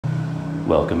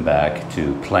Welcome back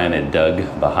to Planet Doug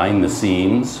Behind the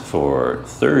Scenes for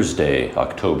Thursday,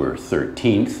 October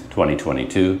 13th,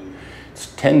 2022. It's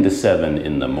 10 to 7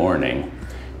 in the morning,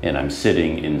 and I'm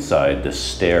sitting inside the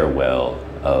stairwell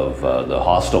of the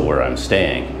hostel where I'm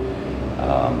staying.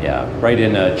 Right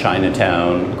in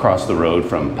Chinatown, across the road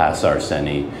from Pasar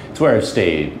Seni. It's where I've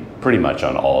stayed pretty much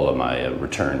on all of my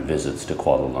return visits to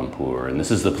Kuala Lumpur. And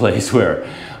this is the place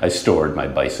where I stored my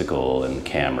bicycle and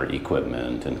camera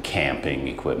equipment and camping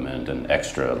equipment and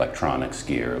extra electronics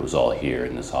gear. It was all here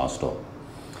in this hostel.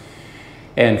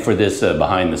 And for this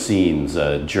behind the scenes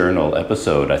journal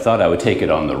episode, I thought I would take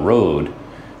it on the road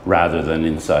rather than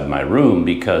inside my room,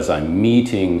 because I'm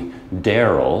meeting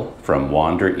Daryl from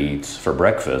Wander Eats for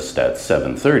breakfast at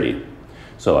 7:30.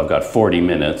 So I've got 40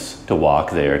 minutes to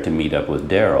walk there to meet up with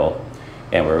Daryl,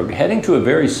 and we're heading to a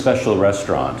very special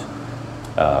restaurant,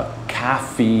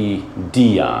 Cafe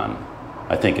Dion,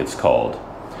 I think it's called.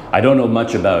 I don't know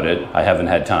much about it. I haven't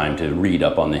had time to read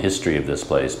up on the history of this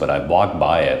place, but I've walked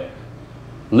by it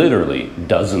literally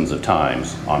dozens of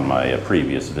times on my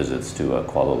previous visits to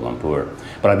Kuala Lumpur,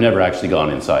 but I've never actually gone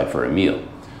inside for a meal.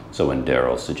 So when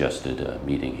Daryl suggested a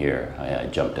meeting here, I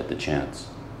jumped at the chance.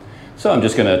 So I'm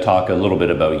just going to talk a little bit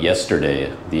about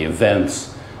yesterday, the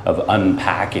events of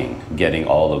unpacking, getting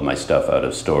all of my stuff out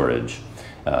of storage.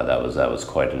 That was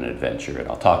quite an adventure, and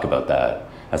I'll talk about that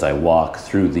as I walk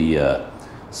through the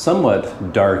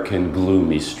somewhat dark and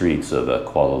gloomy streets of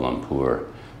Kuala Lumpur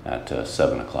at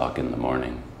 7 o'clock in the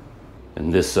morning.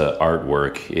 And this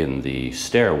artwork in the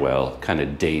stairwell kind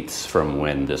of dates from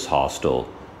when this hostel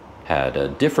had a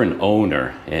different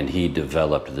owner, and he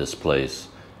developed this place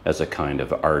as a kind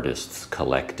of artists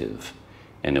collective,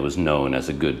 and it was known as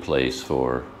a good place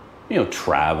for, you know,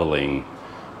 traveling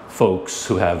folks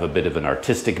who have a bit of an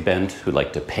artistic bent, who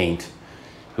like to paint,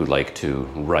 who like to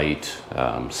write,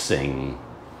 sing,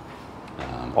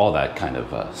 all that kind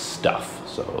of stuff.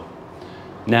 So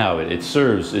now it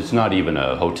serves, it's not even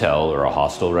a hotel or a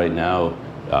hostel right now.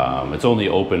 It's only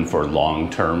open for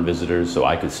long-term visitors, so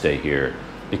I could stay here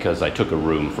because I took a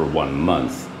room for 1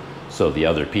 month. So the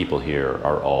other people here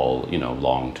are all, you know,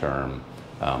 long-term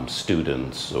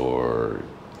students or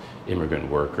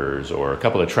immigrant workers, or a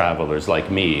couple of travelers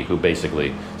like me who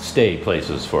basically stay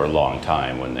places for a long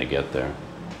time when they get there.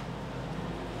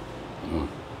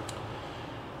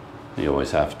 You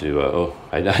always have to,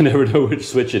 I never know which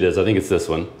switch it is. I think it's this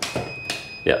one.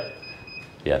 Yeah,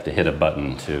 you have to hit a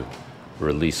button to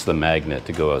release the magnet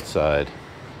to go outside.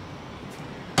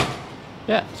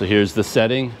 Yeah, so here's the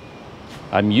setting.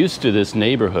 I'm used to this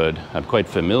neighborhood. I'm quite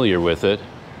familiar with it.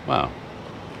 Wow.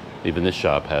 Even this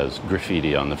shop has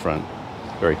graffiti on the front.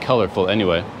 Very colorful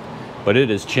anyway. But it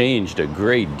has changed a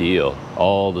great deal.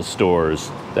 All the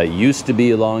stores that used to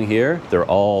be along here, they're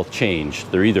all changed.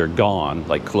 They're either gone,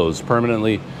 like closed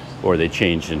permanently, or they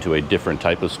changed into a different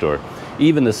type of store.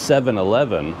 Even the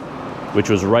 7-Eleven, which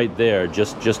was right there,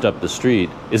 just up the street,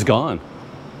 is gone.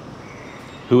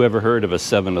 Who ever heard of a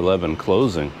 7-Eleven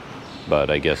closing? But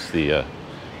I guess the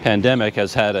pandemic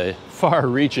has had a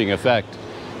far-reaching effect.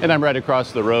 And I'm right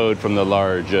across the road from the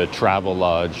large Travel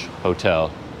Lodge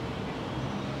hotel.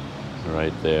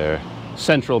 Right there.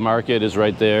 Central Market is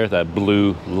right there. That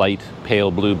blue, light,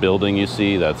 pale blue building you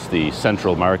see, that's the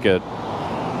Central Market.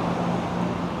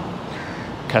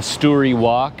 Kasturi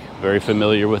Walk, very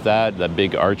familiar with that. That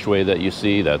big archway that you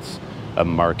see, that's a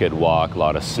market walk. A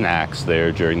lot of snacks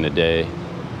there during the day.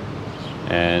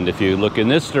 And if you look in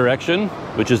this direction,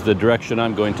 which is the direction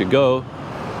I'm going to go,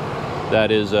 that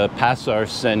is a Pasar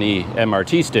Seni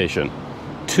MRT station.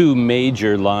 Two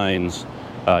major lines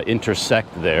intersect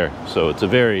there, so it's a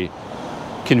very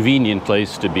convenient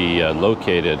place to be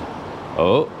located.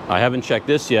 Oh, I haven't checked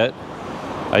this yet.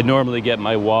 I normally get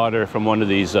my water from one of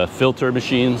these filter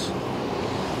machines.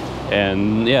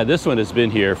 And yeah, this one has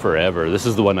been here forever. This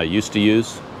is the one I used to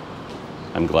use.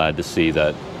 I'm glad to see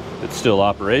that it's still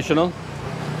operational.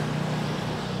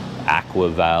 Aqua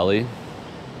Valley.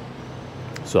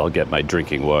 So I'll get my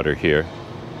drinking water here.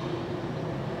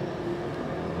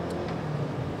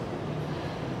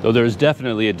 Though there's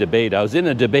definitely a debate. I was in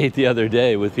a debate the other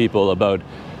day with people about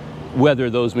whether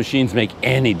those machines make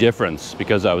any difference,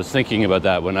 because I was thinking about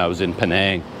that when I was in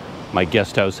Penang. My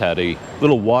guest house had a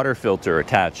little water filter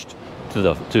attached to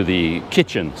the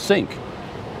kitchen sink.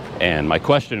 And my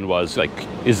question was, like,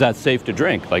 is that safe to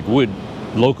drink? Like, would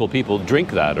local people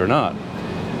drink that or not?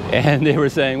 And they were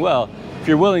saying, well, if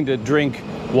you're willing to drink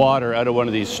water out of one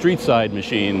of these street side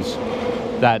machines,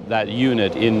 that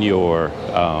unit in your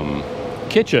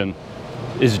kitchen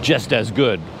is just as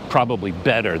good, probably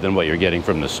better than what you're getting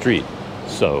from the street.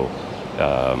 So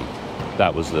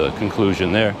that was the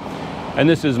conclusion there. And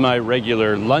this is my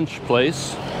regular lunch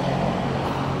place.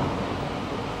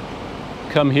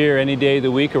 Come here any day of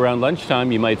the week around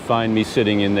lunchtime, you might find me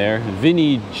sitting in there.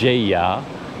 Vinny Jaya,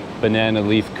 banana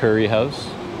leaf curry house.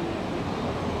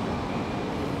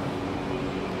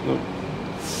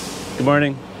 Good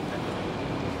morning.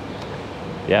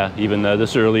 Yeah, even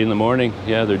this early in the morning,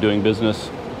 yeah, they're doing business.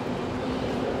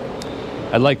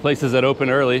 I like places that open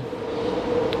early,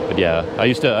 but yeah, I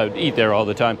would eat there all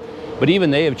the time. But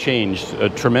even they have changed a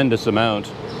tremendous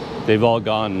amount. They've all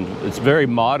gone, it's very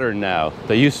modern now.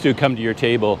 They used to come to your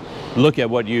table, look at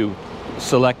what you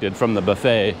selected from the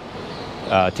buffet,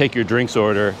 take your drinks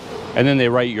order, and then they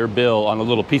write your bill on a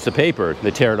little piece of paper.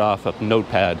 They tear it off a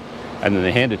notepad, and then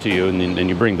they hand it to you, and then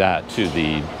you bring that to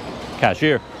the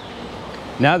cashier.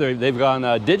 Now they've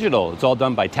gone digital. It's all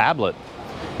done by tablet,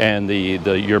 and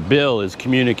your bill is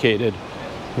communicated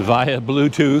via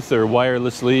Bluetooth or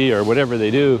wirelessly or whatever they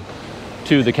do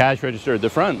to the cash register at the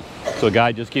front. So a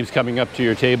guy just keeps coming up to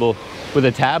your table with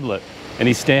a tablet, and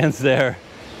he stands there.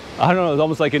 I don't know, it's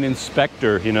almost like an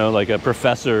inspector, you know, like a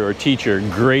professor or teacher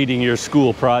grading your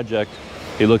school project.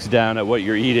 He looks down at what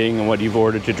you're eating and what you've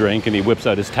ordered to drink, and he whips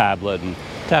out his tablet and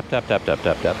tap, tap, tap, tap,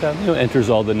 tap, tap, tap, you know, enters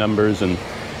all the numbers. And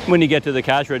when you get to the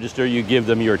cash register, you give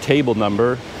them your table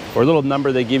number, or a little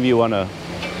number they give you on a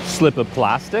slip of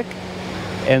plastic,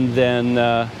 and then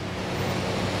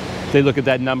they look at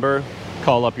that number,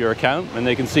 call up your account, and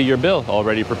they can see your bill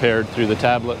already prepared through the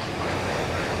tablet.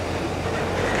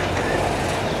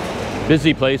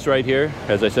 Busy place right here.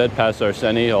 As I said, past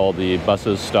Arseni, all the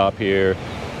buses stop here,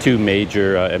 2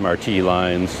 major MRT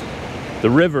lines. The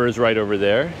river is right over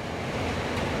there.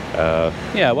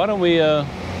 Yeah, why don't we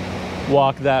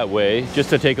walk that way just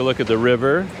to take a look at the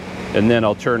river, and then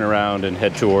I'll turn around and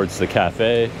head towards the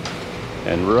cafe.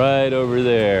 And right over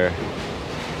there,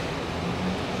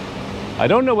 I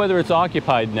don't know whether it's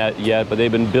occupied yet, but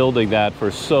they've been building that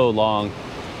for so long.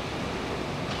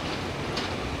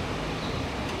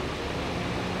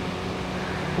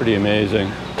 Pretty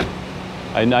amazing.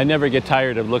 I never get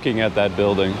tired of looking at that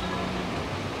building.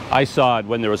 I saw it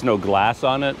when there was no glass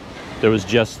on it. There was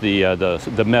just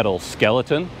the metal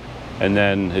skeleton, and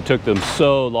then it took them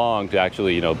so long to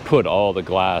actually, you know, put all the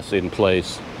glass in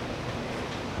place.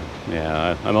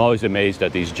 Yeah, I'm always amazed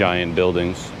at these giant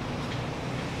buildings.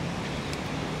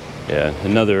 Yeah,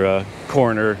 another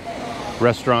corner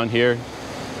restaurant here.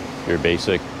 Your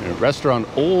basic restaurant,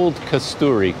 Old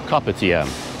Kasturi Kopitiam.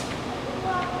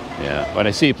 Yeah, when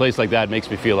I see a place like that, it makes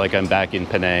me feel like I'm back in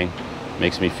Penang.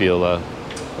 Makes me feel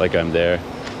like I'm there.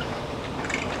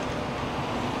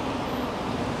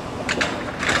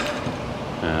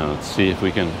 Now, let's see if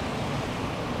we can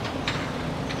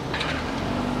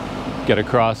get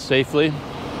across safely.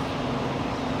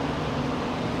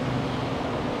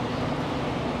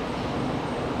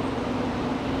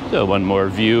 So one more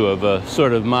view of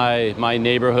sort of my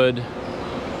neighborhood.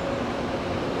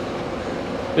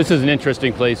 This is an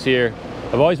interesting place here.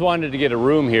 I've always wanted to get a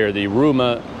room here, the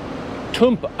Rumah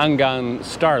Tump Angan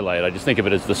Starlight. I just think of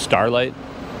it as the Starlight,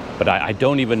 but I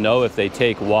don't even know if they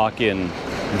take walk-in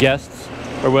guests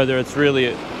or whether it's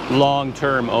really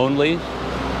long-term only.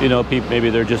 You know, maybe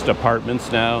they're just apartments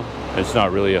now. It's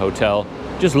not really a hotel.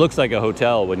 It just looks like a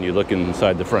hotel when you look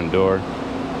inside the front door.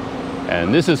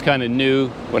 And this is kind of new.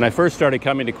 When I first started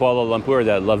coming to Kuala Lumpur,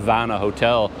 that Lavana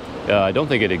Hotel, I don't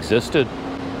think it existed,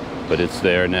 but it's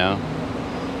there now.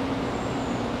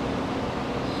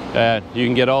 You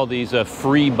can get all these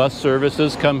free bus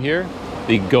services come here.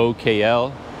 The Go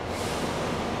KL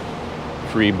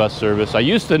free bus service. I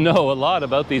used to know a lot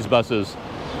about these buses,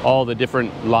 all the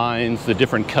different lines, the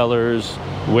different colors,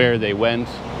 where they went.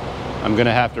 I'm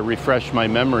gonna have to refresh my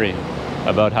memory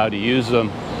about how to use them.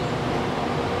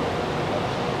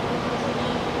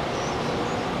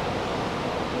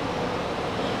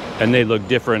 And they look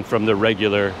different from the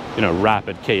regular, you know,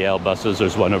 rapid KL buses.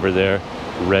 There's one over there,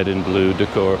 red and blue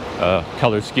decor,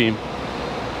 color scheme.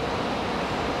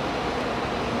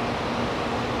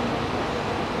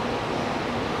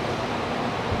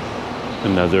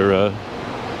 Another,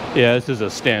 yeah, this is a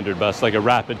standard bus, like a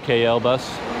rapid KL bus.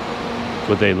 That's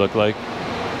what they look like.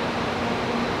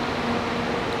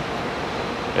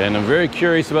 And I'm very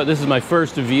curious about, this is my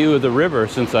first view of the river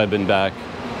since I've been back.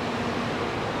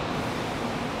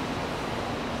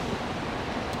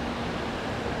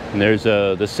 And there's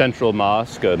the central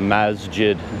mosque,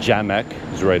 Masjid Jamek,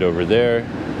 is right over there.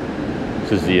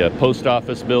 This is the post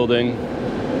office building.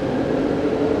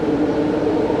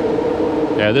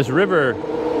 Yeah, this river,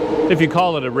 if you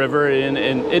call it a river, and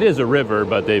it is a river,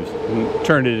 but they've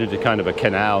turned it into kind of a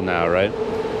canal now, right?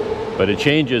 but it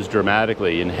changes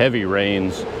dramatically. In heavy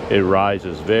rains, it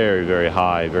rises very, very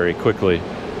high, very quickly.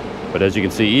 But as you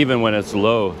can see, even when it's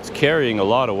low, it's carrying a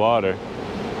lot of water,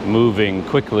 moving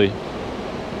quickly.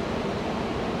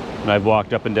 And I've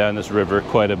walked up and down this river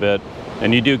quite a bit.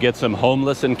 And you do get some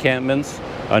homeless encampments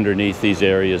underneath these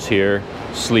areas here,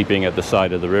 sleeping at the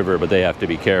side of the river, but they have to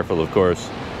be careful, of course.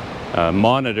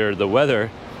 Monitor the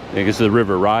weather, because the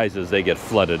river rises, they get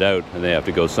flooded out and they have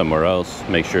to go somewhere else.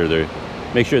 Make sure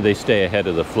they stay ahead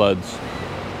of the floods.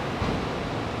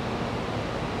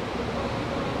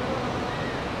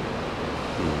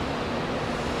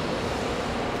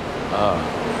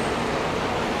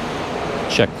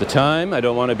 Check the time. I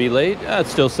don't want to be late.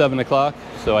 It's still 7 o'clock,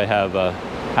 so I have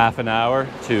half an hour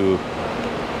to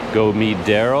go meet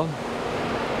Daryl.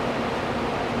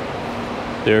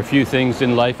 There are a few things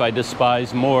in life I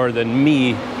despise more than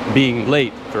me being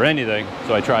late for anything,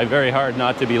 so I try very hard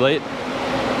not to be late.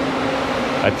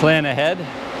 I plan ahead.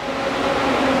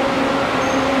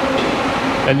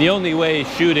 And the only way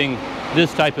shooting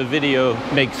this type of video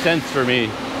makes sense for me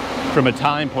from a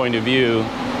time point of view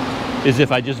is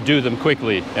if I just do them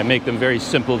quickly and make them very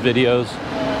simple videos.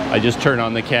 I just turn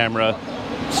on the camera,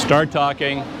 start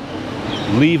talking,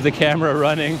 leave the camera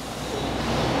running,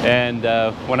 and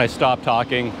when I stop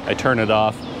talking, I turn it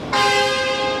off.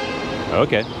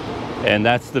 Okay, and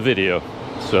that's the video.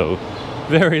 So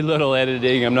very little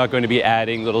editing. I'm not going to be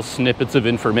adding little snippets of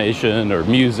information or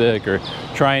music or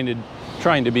trying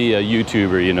to be a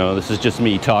YouTuber, you know. This is just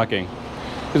me talking.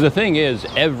 Because the thing is,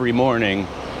 every morning,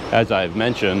 as I've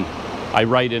mentioned, I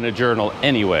write in a journal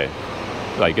anyway,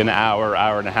 like an hour,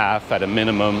 hour and a half at a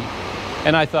minimum.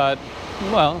 And I thought,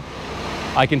 well,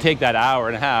 I can take that hour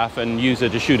and a half and use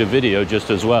it to shoot a video just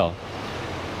as well.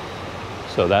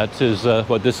 So that is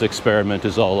what this experiment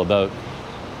is all about.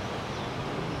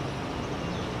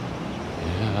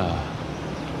 Yeah.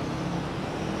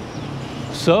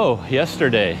 So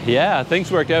yesterday, yeah,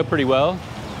 things worked out pretty well.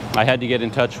 I had to get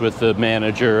in touch with the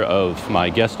manager of my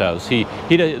guest house.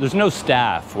 There's no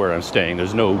staff where I'm staying.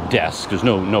 There's no desk. There's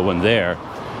no one there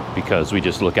because we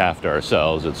just look after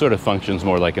ourselves. It sort of functions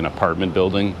more like an apartment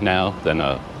building now than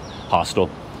a hostel.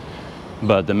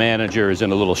 But the manager is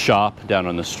in a little shop down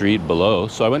on the street below.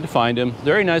 So I went to find him.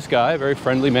 Very nice guy, very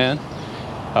friendly man.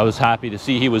 I was happy to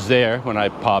see he was there when I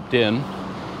popped in,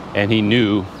 and he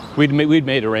knew. We'd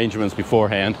made arrangements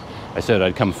beforehand. I said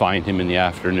I'd come find him in the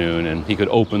afternoon and he could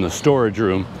open the storage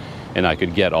room and I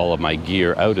could get all of my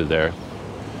gear out of there.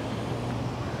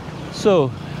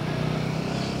 So,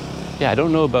 yeah, I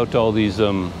don't know about all these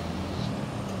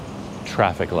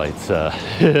traffic lights.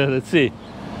 Let's see.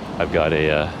 I've got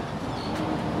a...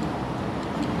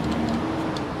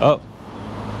 Oh.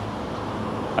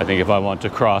 I think if I want to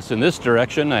cross in this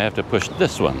direction, I have to push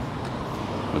this one.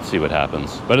 Let's see what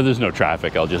happens. But if there's no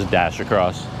traffic, I'll just dash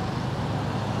across.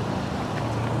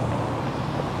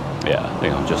 Yeah, I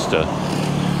think I'll just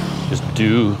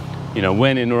do, you know,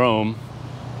 when in Rome.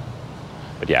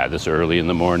 But yeah, this early in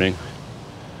the morning,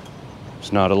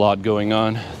 there's not a lot going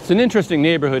on. It's an interesting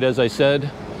neighborhood, as I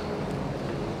said.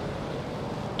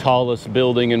 Tallest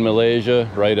building in Malaysia,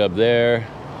 right up there.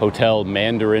 Hotel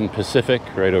Mandarin Pacific,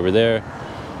 right over there.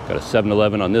 Got a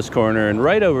 7-Eleven on this corner, and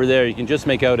right over there you can just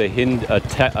make out a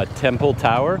temple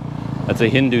tower. That's a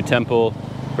Hindu temple,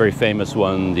 very famous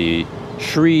one, the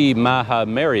Sri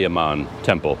Mahamariamman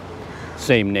Temple,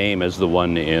 same name as the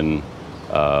one in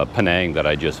Penang that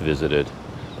I just visited.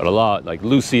 But a lot, like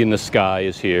Lucy in the Sky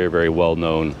is here, very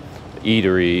well-known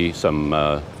eatery, some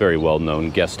very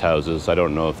well-known guest houses. I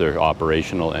don't know if they're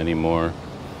operational anymore.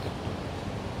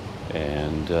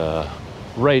 And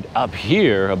right up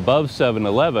here, above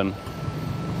 7-Eleven,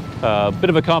 a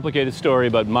bit of a complicated story,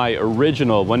 but my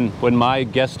original, when my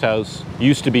guest house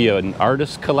used to be an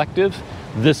artist collective,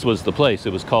 this was the place.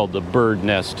 It was called the Bird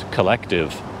Nest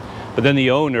Collective. But then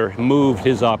the owner moved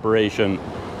his operation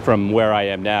from where I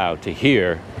am now to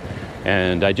here.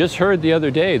 And I just heard the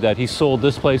other day that he sold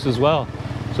this place as well.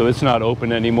 So it's not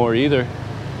open anymore either.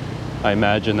 I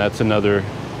imagine that's another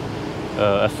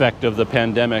effect of the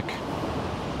pandemic.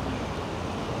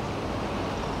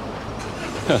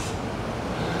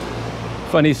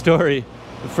 Funny story,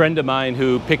 a friend of mine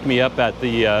who picked me up at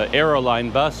the Aeroline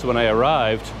bus when I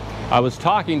arrived, I was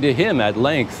talking to him at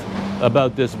length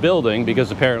about this building because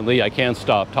apparently I can't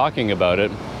stop talking about it,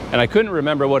 and I couldn't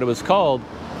remember what it was called.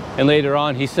 And later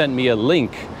on he sent me a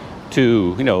link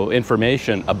to, you know,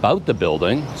 information about the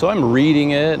building. So I'm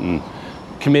reading it and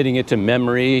committing it to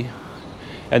memory,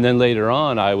 and then later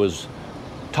on I was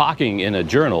talking in a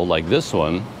journal like this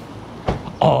one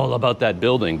all about that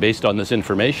building based on this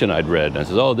information I'd read. And I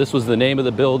said, oh, this was the name of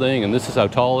the building and this is how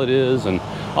tall it is, and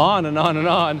on and on and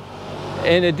on.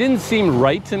 and it didn't seem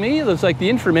right to me. It was like the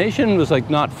information was like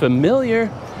not familiar.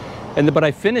 But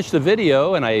I finished the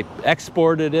video and I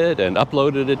exported it and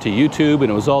uploaded it to YouTube,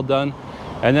 and it was all done.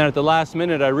 And then at the last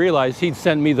minute, I realized he'd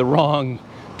sent me the wrong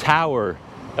tower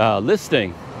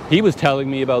listing. He was telling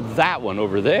me about that one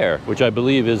over there, which I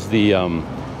believe is the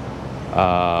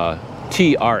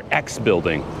TRX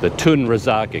building, the Tun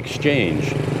Razak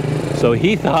Exchange. So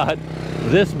he thought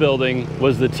this building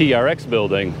was the TRX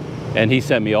building, and he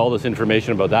sent me all this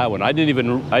information about that one. I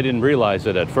didn't realize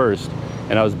it at first,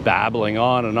 and I was babbling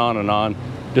on and on and on,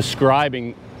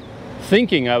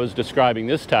 thinking I was describing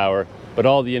this tower, but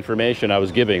all the information I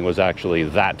was giving was actually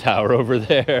that tower over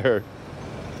there.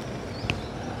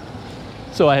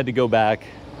 So I had to go back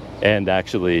and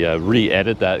actually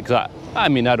re-edit that, because I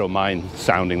mean, I don't mind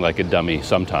sounding like a dummy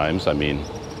sometimes. I mean,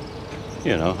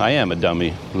 you know, I am a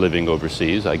dummy living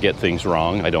overseas. I get things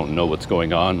wrong. I don't know what's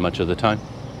going on much of the time.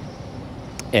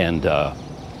 And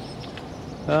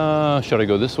should I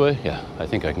go this way? Yeah, I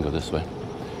think I can go this way.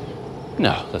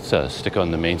 No, let's stick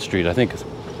on the main street. I think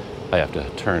I have to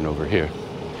turn over here.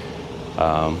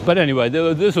 But anyway,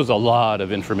 this was a lot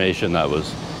of information that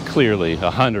was clearly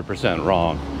 100%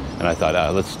 wrong. And I thought,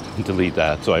 let's delete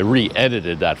that. So I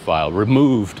re-edited that file,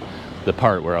 removed the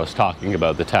part where I was talking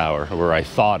about the tower, or where I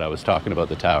thought I was talking about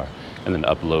the tower, and then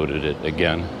uploaded it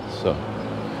again. So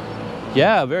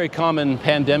yeah, a very common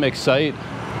pandemic site.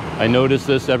 I notice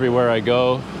this everywhere I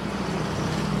go.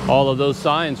 All of those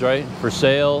signs, right? For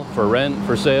sale, for rent,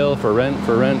 for sale, for rent,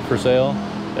 for rent, for sale.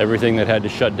 Everything that had to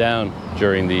shut down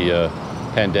during the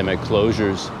pandemic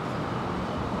closures.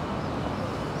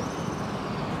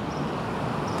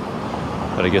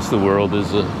 But I guess the world is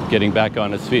getting back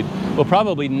on its feet. We'll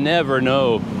probably never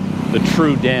know the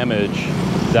true damage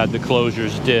that the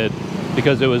closures did,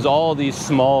 because it was all these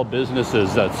small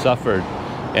businesses that suffered.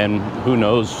 And who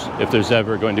knows if there's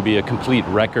ever going to be a complete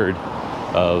record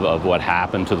of what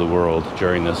happened to the world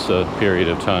during this period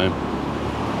of time.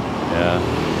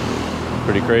 Yeah,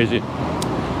 pretty crazy.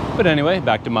 But anyway,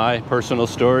 back to my personal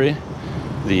story.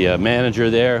 The manager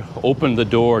there opened the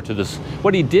door to this.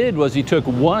 What he did was he took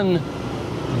one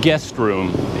guest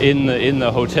room in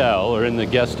the hotel, or in the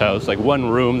guest house, like one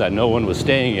room that no one was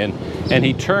staying in, and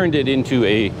he turned it into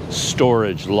a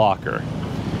storage locker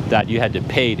that you had to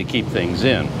pay to keep things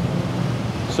in.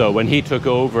 So when he took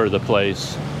over the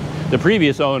place, the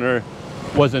previous owner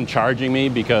wasn't charging me,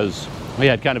 because we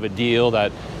had kind of a deal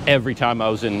that every time I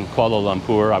was in Kuala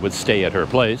Lumpur, I would stay at her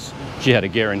place. She had a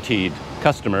guaranteed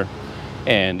customer,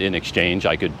 and in exchange,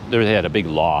 they had a big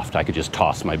loft. I could just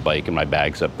toss my bike and my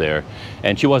bags up there.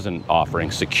 And she wasn't offering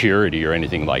security or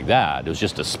anything like that. It was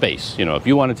just a space. You know, if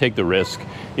you want to take the risk,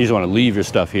 you just want to leave your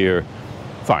stuff here,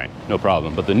 fine, no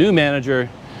problem. But the new manager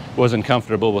wasn't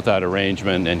comfortable with that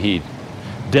arrangement, and he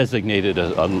designated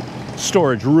a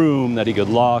storage room that he could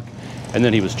lock, and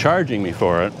then he was charging me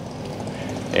for it.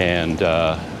 And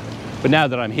but now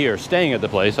that I'm here staying at the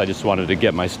place, I just wanted to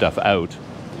get my stuff out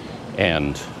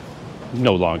and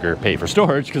no longer pay for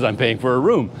storage, because I'm paying for a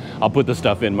room. I'll put the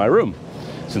stuff in my room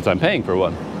since I'm paying for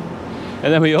one.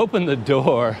 And then we opened the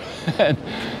door, and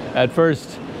at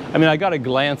first, I mean, I got a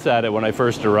glance at it when I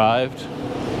first arrived,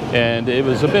 and it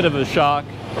was a bit of a shock,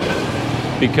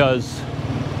 because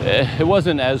it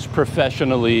wasn't as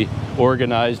professionally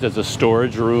organized as a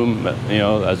storage room, you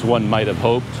know, as one might have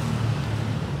hoped.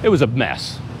 It was a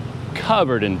mess,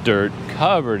 covered in dirt,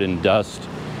 covered in dust.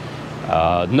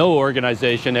 No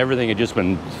organization. Everything had just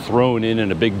been thrown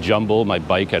in a big jumble. My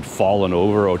bike had fallen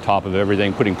over on top of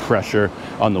everything, putting pressure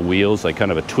on the wheels, like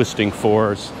kind of a twisting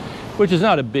force, which is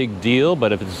not a big deal,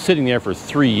 but if it's sitting there for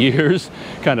 3 years,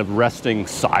 kind of resting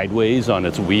sideways on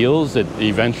its wheels, it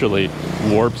eventually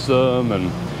warps them.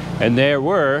 And there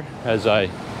were, as I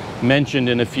mentioned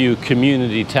in a few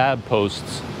community tab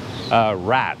posts,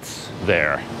 rats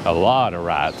there. A lot of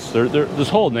rats. This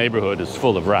whole neighborhood is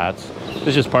full of rats.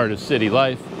 It's just part of city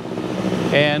life.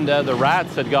 And the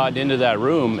rats had gotten into that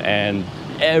room, and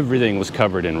everything was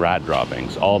covered in rat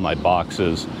droppings. All my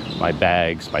boxes, my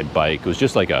bags, my bike. It was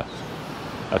just like a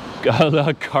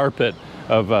carpet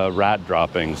of rat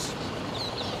droppings.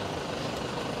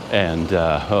 And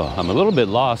oh, I'm a little bit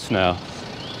lost now.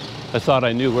 I thought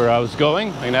I knew where I was going.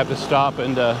 I'm gonna have to stop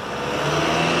and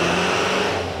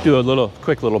do a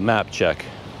quick little map check.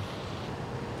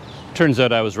 Turns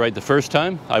out I was right the first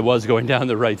time. I was going down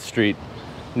the right street.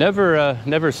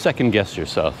 Never second guess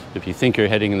yourself. If you think you're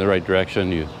heading in the right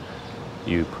direction,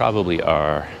 you probably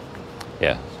are.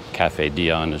 Yeah, Cafe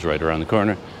Dion is right around the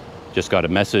corner. Just got a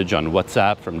message on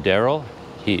WhatsApp from Daryl.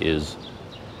 He is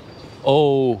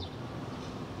OMW.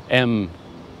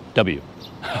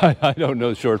 I don't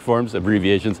know short forms,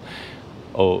 abbreviations.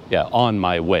 Oh, yeah, on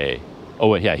my way.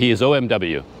 Oh, yeah, he is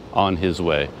OMW, on his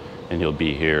way. And he'll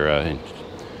be here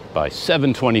by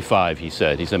 7:25, he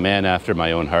said. He's a man after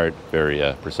my own heart, very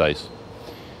precise.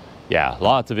 Yeah,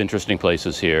 lots of interesting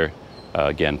places here.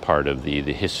 Again, part of the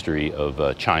history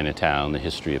of Chinatown, the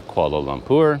history of Kuala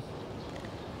Lumpur.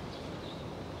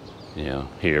 You know,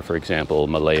 here, for example,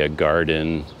 Malaya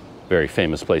Garden, very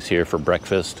famous place here for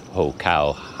breakfast. Ho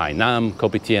Kao Hainam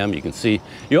Kopitiam, you can see,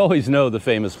 you always know the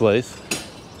famous place.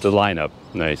 The lineup,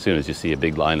 and as soon as you see a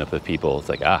big lineup of people, it's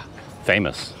like, ah,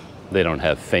 famous. They don't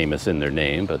have famous in their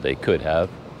name, but they could have.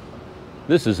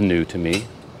 This is new to me.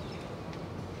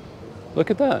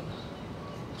 Look at that.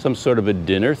 Some sort of a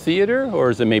dinner theater, or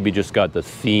is it maybe just got the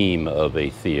theme of a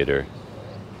theater?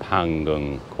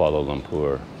 Pangong, Kuala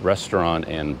Lumpur, restaurant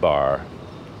and bar.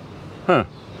 Huh.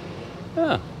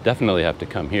 Yeah, definitely have to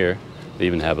come here. They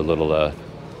even have a little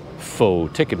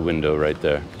faux ticket window right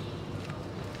there.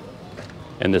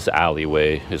 And this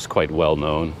alleyway is quite well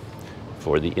known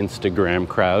for the Instagram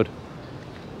crowd.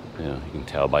 You know, you can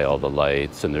tell by all the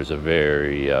lights, and there's a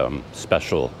very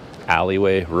special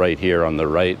alleyway right here on the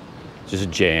right, just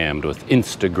jammed with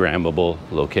Instagrammable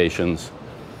locations.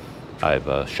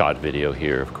 I've shot video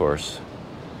here, of course,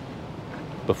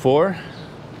 before,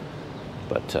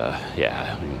 but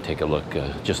yeah, you can take a look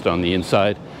just on the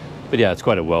inside. But yeah, it's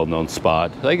quite a well-known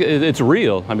spot. Like, it's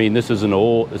real. I mean, this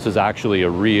is actually a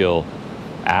real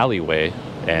alleyway,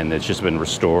 and it's just been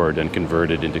restored and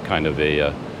converted into kind of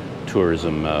a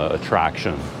tourism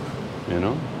attraction, you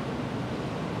know?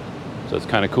 So it's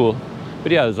kind of cool.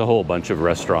 But yeah, there's a whole bunch of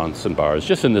restaurants and bars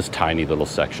just in this tiny little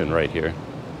section right here.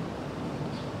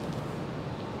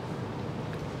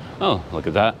 Oh, look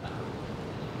at that.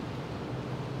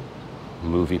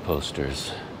 Movie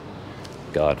posters.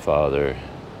 Godfather,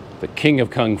 The King of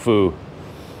Kung Fu,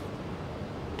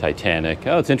 Titanic.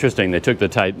 Oh, it's interesting. They took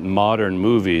the modern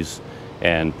movies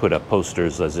and put up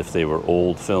posters as if they were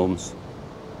old films.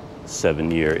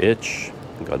 7 Year Itch,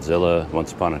 Godzilla,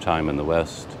 Once Upon a Time in the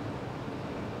West.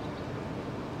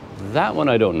 That one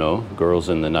I don't know, Girls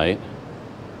in the Night.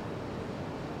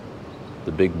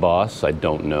 The Big Boss, I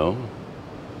don't know.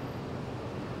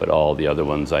 But all the other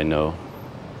ones I know.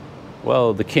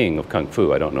 Well, The King of Kung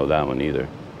Fu, I don't know that one either.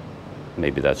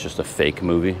 Maybe that's just a fake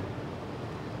movie.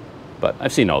 But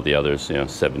I've seen all the others, you know,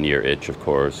 7 Year Itch, of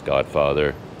course,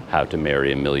 Godfather, How to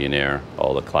Marry a Millionaire,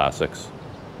 all the classics.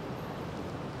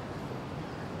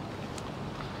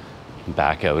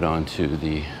 Back out onto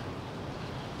the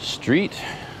street,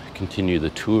 continue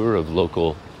the tour of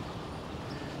local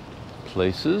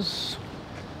places.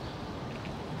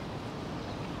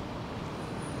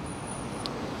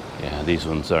 Yeah, these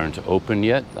ones aren't open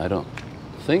yet, I don't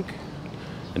think.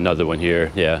 Another one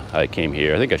here, yeah, I came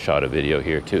here. I think I shot a video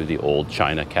here too, the Old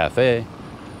China Cafe.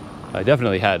 I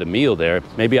definitely had a meal there.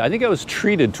 I think I was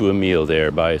treated to a meal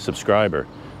there by a subscriber.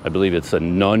 I believe it's a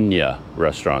Nonya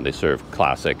restaurant. They serve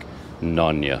classic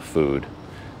Nonya food,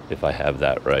 if I have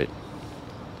that right.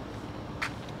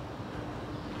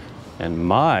 And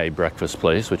my breakfast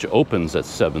place, which opens at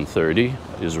 7:30,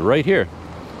 is right here.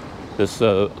 This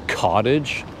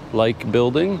cottage-like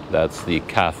building, that's the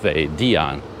Cafe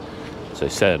Dian. As I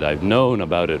said, I've known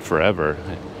about it forever.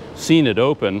 I've seen it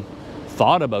open,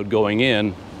 thought about going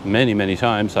in many, many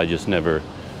times. I just never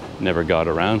got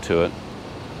around to it.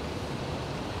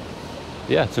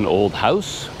 Yeah, it's an old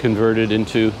house converted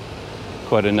into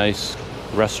quite a nice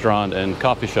restaurant and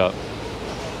coffee shop.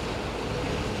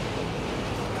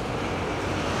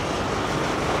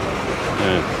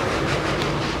 Yeah.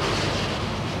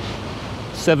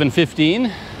 7:15.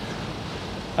 I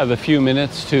have a few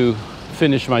minutes to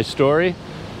finish my story.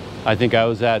 I think I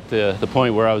was at the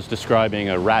point where I was describing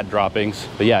rat droppings.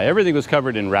 But yeah, everything was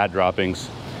covered in rat droppings.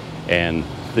 And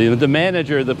the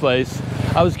manager of the place,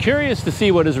 I was curious to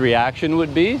see what his reaction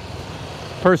would be.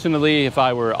 Personally, if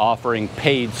I were offering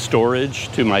paid storage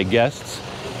to my guests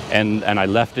and I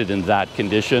left it in that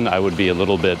condition, I would be a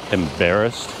little bit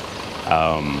embarrassed.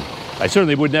 I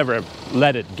certainly would never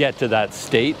let it get to that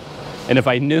state. And if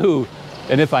I knew,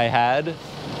 and if I had,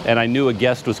 and I knew a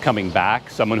guest was coming back,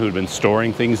 someone who'd been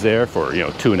storing things there for,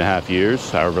 2.5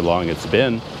 years, however long it's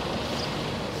been,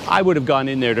 I would have gone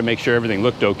in there to make sure everything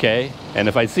looked okay. And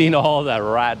if I'd seen all that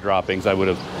rat droppings, I would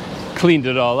have cleaned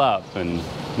it all up and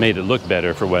made it look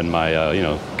better for when my,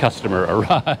 customer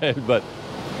arrived. But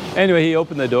anyway, he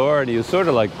opened the door and he was sort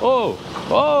of like,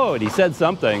 oh, and he said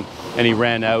something. And he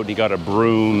ran out, he got a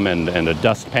broom and a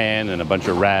dustpan and a bunch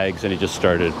of rags, and he just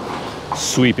started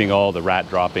sweeping all the rat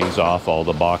droppings off all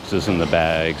the boxes and the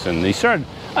bags. And he started,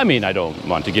 I don't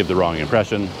want to give the wrong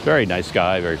impression, very nice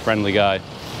guy, very friendly guy.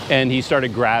 And he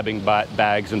started grabbing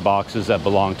bags and boxes that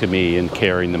belonged to me and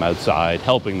carrying them outside,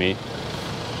 helping me.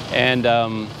 And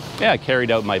yeah, I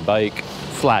carried out my bike,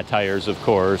 flat tires, of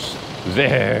course,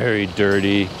 very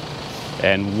dirty.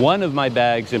 And one of my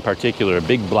bags in particular, a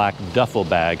big black duffel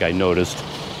bag, I noticed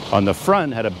on the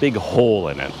front had a big hole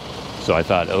in it. So I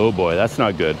thought, oh boy, that's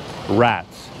not good.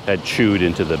 Rats had chewed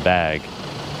into the bag.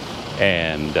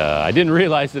 And I didn't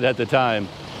realize it at the time,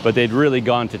 but they'd really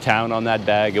gone to town on that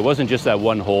bag. It wasn't just that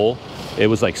one hole. It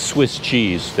was like Swiss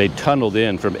cheese. They tunneled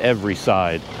in from every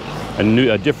side.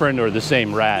 A different or the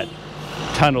same rat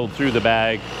tunneled through the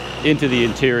bag into the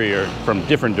interior from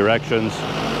different directions.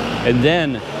 And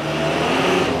then,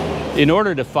 in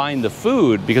order to find the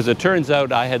food, because it turns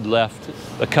out I had left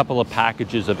a couple of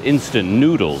packages of instant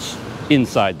noodles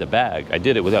inside the bag. I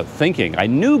did it without thinking. I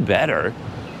knew better.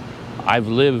 I've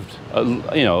lived,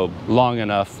 you know, long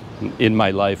enough in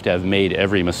my life to have made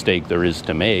every mistake there is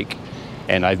to make.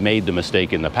 And I've made the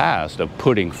mistake in the past of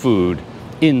putting food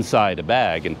inside a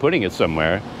bag and putting it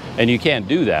somewhere. And you can't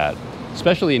do that,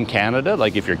 especially in Canada.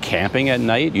 Like if you're camping at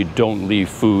night, you don't leave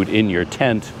food in your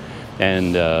tent.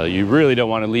 And you really don't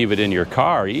want to leave it in your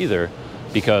car either,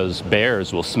 because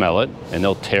bears will smell it and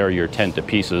they'll tear your tent to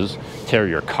pieces, tear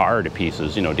your car to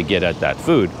pieces, you know, to get at that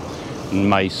food.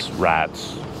 Mice,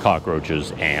 rats,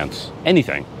 cockroaches, ants,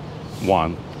 anything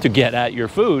want to get at your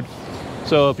food.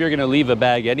 So if you're going to leave a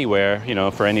bag anywhere, you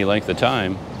know, for any length of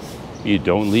time, you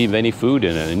don't leave any food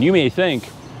in it. And you may think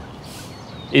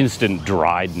instant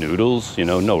dried noodles, you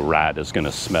know, no rat is going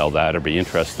to smell that or be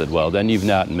interested. Well, then you've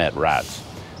not met rats.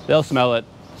 They'll smell it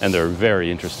and they're very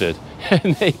interested.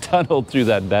 And they tunneled through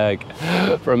that bag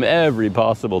from every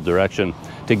possible direction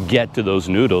to get to those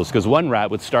noodles, because one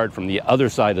rat would start from the other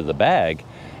side of the bag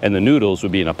and the noodles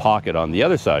would be in a pocket on the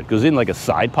other side. It goes in like a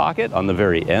side pocket on the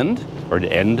very end, or an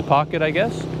end pocket, I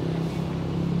guess.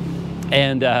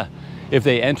 And if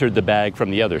they entered the bag from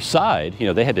the other side, you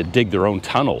know, they had to dig their own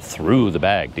tunnel through the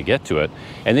bag to get to it.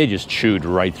 And they just chewed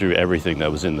right through everything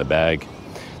that was in the bag.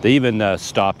 They even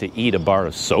stopped to eat a bar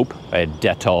of soap. I had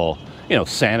Dettol, you know,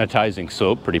 sanitizing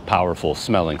soap, pretty powerful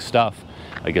smelling stuff.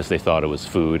 I guess they thought it was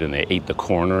food and they ate the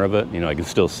corner of it. You know, I can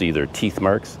still see their teeth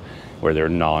marks where they're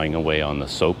gnawing away on the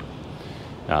soap.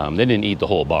 They didn't eat the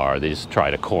whole bar. They just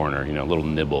tried a corner, you know, a little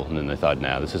nibble. And then they thought,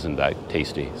 nah, this isn't that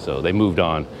tasty. So they moved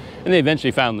on. And they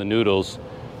eventually found the noodles.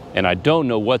 And I don't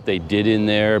know what they did in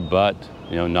there, but,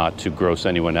 you know, not to gross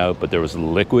anyone out, but there was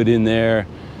liquid in there.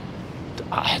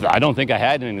 I don't think I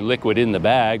had any liquid in the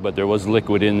bag, but there was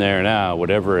liquid in there now,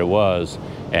 whatever it was.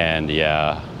 And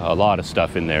yeah, a lot of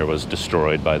stuff in there was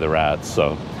destroyed by the rats.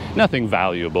 So nothing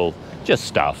valuable, just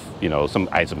stuff. You know,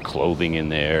 I had some clothing in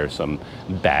there, some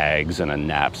bags and a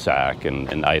knapsack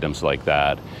and items like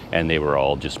that. And they were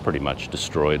all just pretty much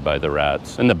destroyed by the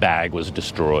rats. And the bag was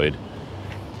destroyed.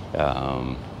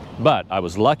 But I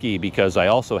was lucky because I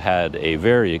also had a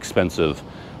very expensive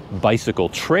bicycle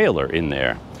trailer in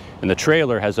there. And the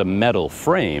trailer has a metal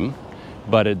frame,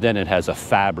 but then it has a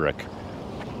fabric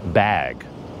bag,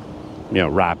 you know,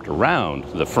 wrapped around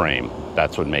the frame.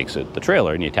 That's what makes it the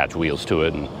trailer. And you attach wheels to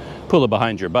it and pull it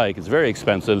behind your bike. It's very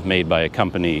expensive, made by a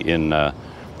company in the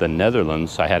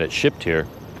Netherlands. I had it shipped here.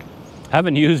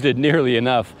 Haven't used it nearly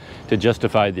enough to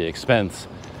justify the expense.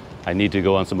 I need to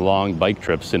go on some long bike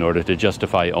trips in order to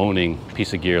justify owning a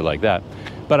piece of gear like that.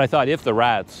 But I thought if the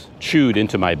rats chewed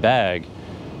into my bag,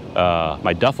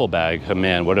 my duffel bag, oh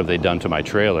man, what have they done to my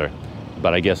trailer?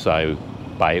 But I guess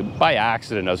by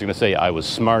accident, I was going to say I was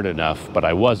smart enough, but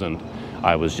I wasn't.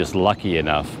 I was just lucky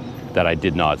enough that I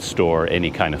did not store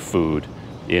any kind of food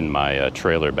in my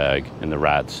trailer bag, and the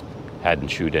rats hadn't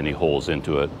chewed any holes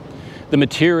into it. The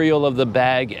material of the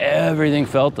bag, everything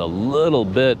felt a little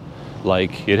bit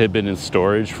like it had been in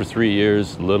storage for 3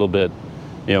 years, a little bit,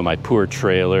 you know, my poor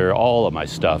trailer, all of my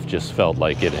stuff just felt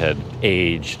like it had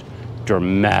aged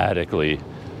dramatically.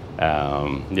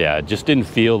 Yeah, it just didn't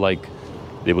feel like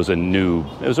it was a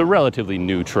relatively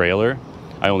new trailer.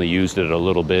 I only used it a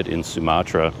little bit in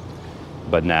Sumatra,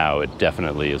 but now it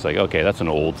definitely is like, okay, that's an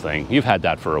old thing. You've had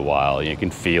that for a while. You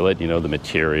can feel it, you know, the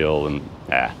material, and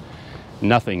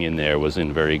nothing in there was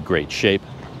in very great shape.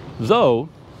 Though,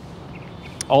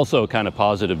 also kind of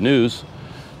positive news,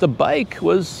 the bike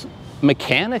was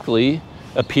mechanically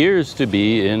appears to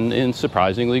be in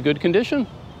surprisingly good condition.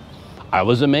 I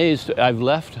was amazed. I've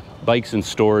left bikes in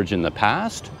storage in the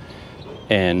past,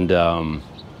 and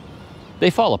they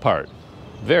fall apart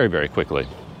very, very quickly.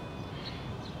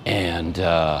 And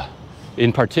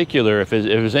in particular, if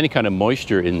there's any kind of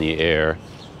moisture in the air,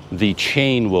 the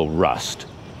chain will rust.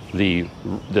 The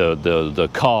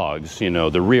cogs, you know,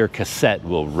 the rear cassette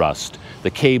will rust. The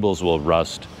cables will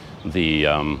rust.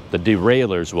 the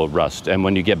derailleurs will rust. And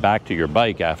when you get back to your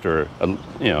bike after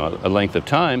a length of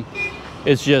time,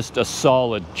 it's just a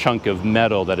solid chunk of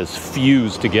metal that is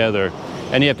fused together,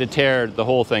 and you have to tear the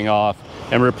whole thing off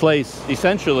and replace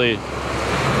essentially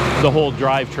the whole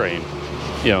drivetrain.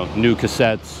 New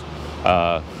cassettes,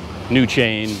 new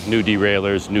chain, new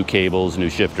derailleurs, new cables, new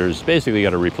shifters. Basically, you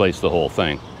got to replace the whole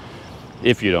thing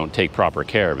if you don't take proper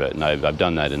care of it. And I've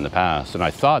done that in the past, and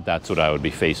I thought that's what I would be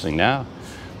facing now.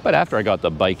 But after I got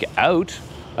the bike out,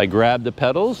 I grabbed the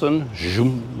pedals and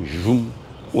zoom, zoom,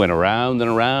 went around and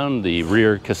around. The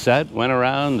rear cassette went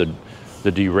around.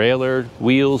 The derailleur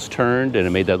wheels turned, and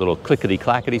it made that little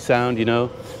clickety-clackety sound,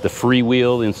 the free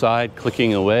wheel inside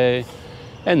clicking away.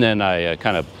 And then I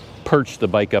kind of perched the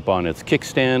bike up on its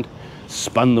kickstand,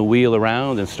 spun the wheel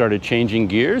around, and started changing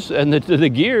gears. And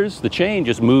the chain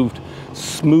just moved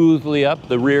smoothly up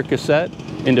the rear cassette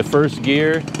into first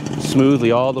gear,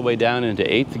 smoothly all the way down into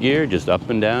 8th gear, just up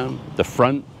and down. The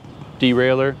front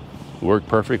derailleur worked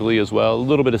perfectly as well. A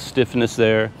little bit of stiffness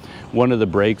there. One of the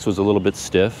brakes was a little bit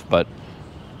stiff, but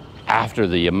after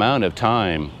the amount of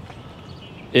time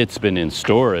it's been in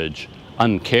storage,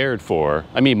 uncared for.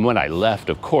 I mean, when I left,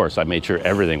 of course, I made sure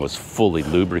everything was fully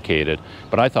lubricated,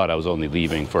 but I thought I was only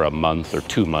leaving for a month or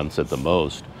 2 months at the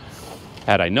most.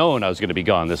 Had I known I was going to be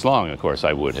gone this long, of course,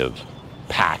 I would have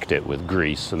packed it with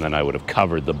grease, and then I would have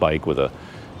covered the bike with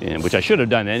which I should have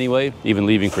done anyway, even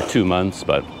leaving for 2 months,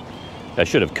 but I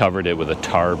should have covered it with a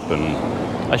tarp, and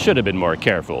I should have been more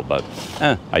careful, but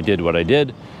I did what I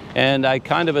did, and I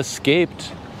kind of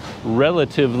escaped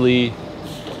relatively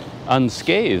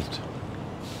unscathed.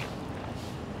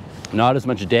 Not as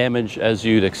much damage as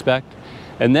you'd expect.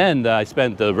 And then I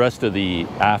spent the rest of the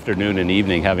afternoon and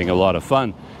evening having a lot of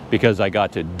fun because I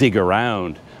got to dig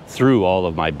around through all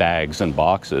of my bags and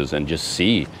boxes and just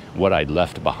see what I'd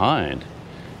left behind.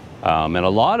 And a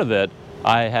lot of it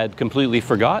I had completely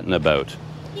forgotten about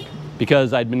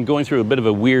because I'd been going through a bit of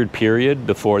a weird period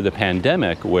before the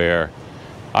pandemic where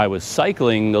I was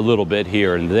cycling a little bit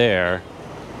here and there,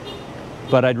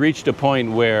 but I'd reached a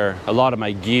point where a lot of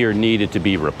my gear needed to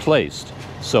be replaced.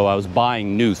 So I was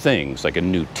buying new things, like a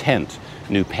new tent,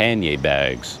 new pannier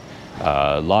bags,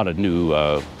 a lot of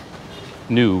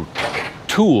new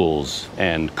tools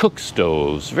and cook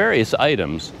stoves, various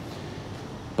items.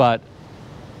 But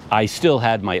I still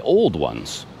had my old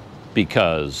ones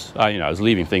because I was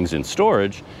leaving things in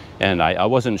storage, and I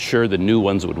wasn't sure the new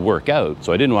ones would work out.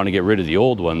 So I didn't want to get rid of the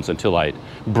old ones until I'd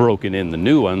broken in the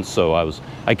new ones. So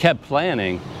I kept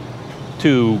planning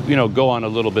to, go on a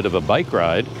little bit of a bike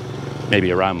ride,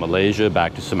 maybe around Malaysia,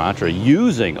 back to Sumatra,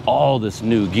 using all this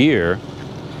new gear.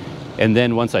 And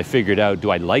then once I figured out,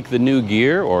 do I like the new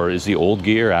gear or is the old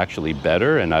gear actually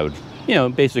better? And I would,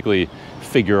 basically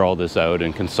figure all this out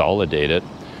and consolidate it.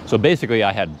 So basically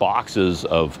I had boxes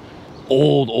of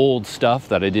old stuff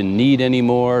that I didn't need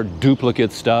anymore,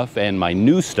 duplicate stuff, and my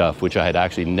new stuff, which I had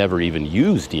actually never even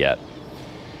used yet.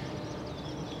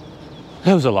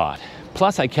 That was a lot.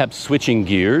 Plus I kept switching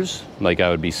gears, like I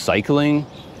would be cycling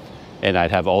and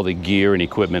I'd have all the gear and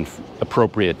equipment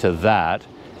appropriate to that.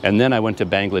 And then I went to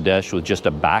Bangladesh with just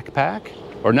a backpack,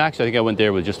 or no, actually I think I went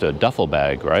there with just a duffel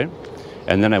bag, right?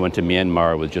 And then I went to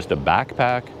Myanmar with just a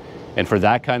backpack. And for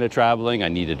that kind of traveling, I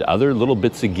needed other little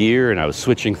bits of gear, and I was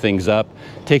switching things up,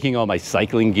 taking all my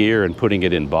cycling gear and putting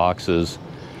it in boxes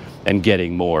and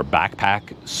getting more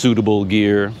backpack suitable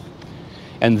gear.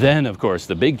 And then, of course,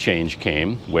 the big change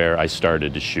came where I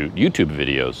started to shoot YouTube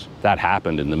videos. That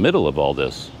happened in the middle of all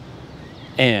this.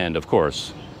 And of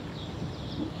course,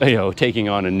 taking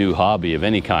on a new hobby of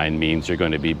any kind means you're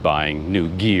going to be buying new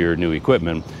gear, new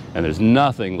equipment, and there's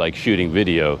nothing like shooting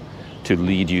video to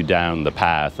lead you down the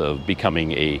path of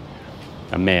becoming a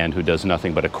man who does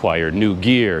nothing but acquire new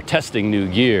gear, testing new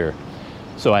gear.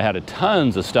 So I had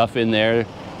tons of stuff in there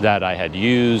that I had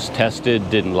used, tested,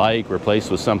 didn't like,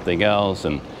 replaced with something else.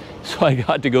 And so I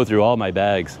got to go through all my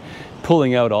bags,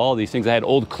 pulling out all these things. I had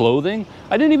old clothing.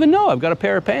 I didn't even know I've got a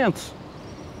pair of pants.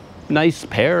 Nice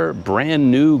pair,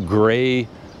 brand new gray,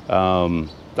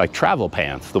 like travel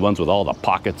pants, the ones with all the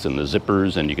pockets and the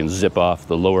zippers, and you can zip off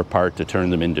the lower part to turn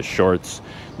them into shorts,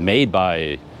 made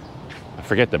by, I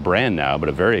forget the brand now, but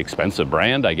a very expensive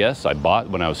brand, I guess. I bought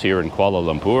when I was here in Kuala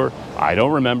Lumpur. I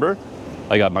don't remember.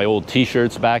 I got my old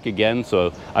t-shirts back again,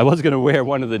 so I was gonna wear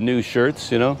one of the new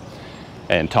shirts,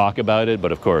 and talk about it,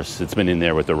 but of course, it's been in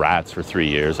there with the rats for 3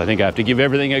 years. I think I have to give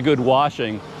everything a good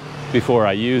washing before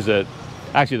I use it.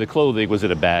 Actually, the clothing was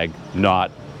in a bag,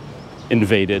 not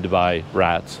invaded by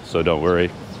rats, so don't worry.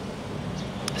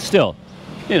 Still,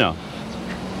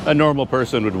 a normal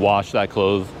person would wash that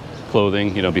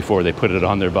clothing, before they put it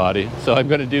on their body. So I'm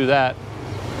going to do that.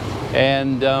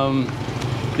 And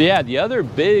yeah, the other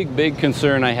big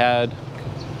concern I had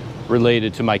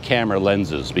related to my camera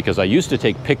lenses, because I used to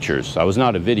take pictures. I was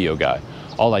not a video guy.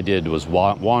 All I did was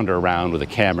wander around with a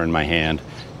camera in my hand,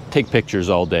 take pictures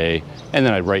all day, and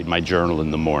then I'd write my journal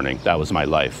in the morning. That was my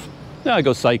life. Now I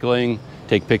go cycling,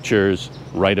 take pictures,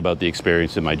 write about the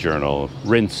experience in my journal,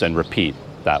 rinse and repeat.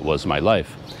 That was my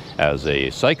life as a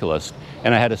cyclist.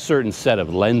 And I had a certain set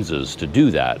of lenses to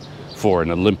do that for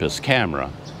an Olympus camera.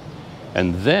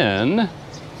 And then,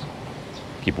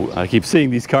 I keep seeing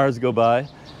these cars go by,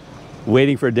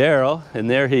 waiting for Daryl, and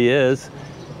there he is.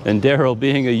 And Daryl,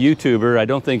 being a YouTuber, I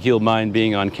don't think he'll mind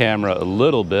being on camera a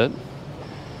little bit.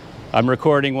 I'm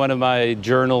recording one of my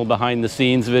journal behind the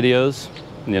scenes videos,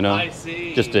 you know, I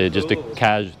see. just a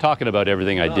casual, talking about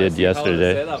everything I did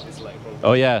yesterday.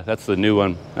 Oh yeah, that's the new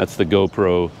one. That's the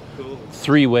GoPro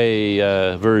three-way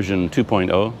version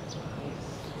 2.0.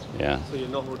 Yeah. So you're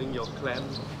not holding your clamp?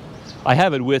 I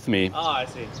have it with me. Ah, I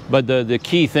see. But the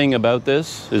key thing about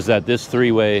this is that this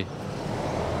three-way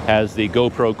has the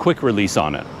GoPro quick release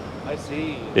on it. I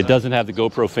see. It doesn't have the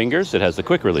GoPro fingers, it has the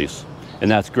quick release. And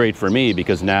that's great for me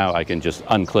because now I can just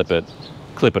unclip it,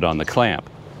 clip it on the clamp.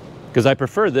 Because I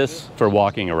prefer this for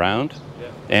walking around,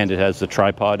 and it has the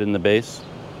tripod in the base.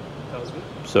 Sounds good.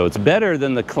 So it's better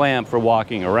than the clamp for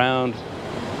walking around,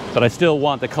 but I still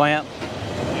want the clamp.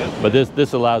 Yeah. But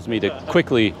this allows me to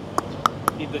quickly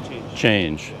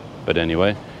change. But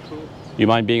anyway, Cool. you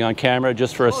mind being on camera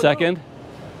just for a second? No.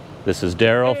 This is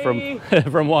Daryl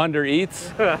from Wander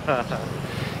Eats. I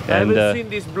haven't seen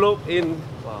this bloke in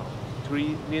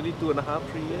nearly 2.5,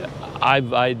 3 years.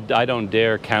 I don't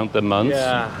dare count the months,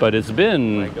 but it's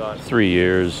been 3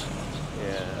 years.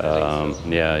 Yeah.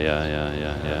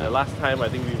 Yeah. The last time I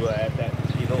think we were at that,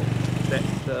 you know,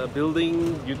 that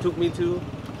building you took me to.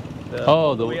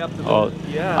 The way up to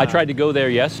I tried to go there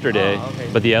yesterday,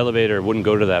 but the elevator wouldn't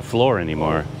go to that floor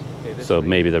anymore. Okay, so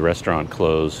maybe the restaurant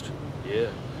closed. Yeah.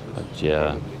 But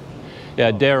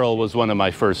yeah, Daryl was one of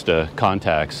my first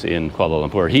contacts in Kuala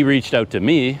Lumpur. He reached out to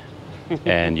me,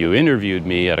 and you interviewed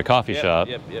me at a coffee shop.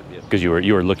 Because you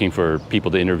were looking for people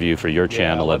to interview for your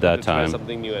channel at that time. Try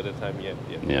something new at the time.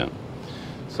 Yeah.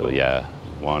 So yeah,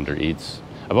 Wander Eats.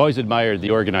 I've always admired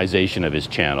the organization of his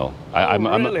channel.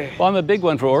 I'm a big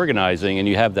one for organizing, and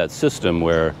you have that system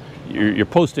where you're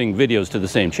posting videos to the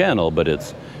same channel, but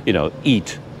it's, you know,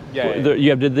 eat. You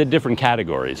have the different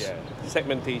categories. Yeah.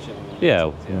 Segmentation.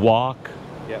 Walk.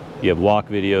 You have walk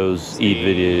videos, eat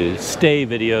videos, stay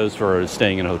videos for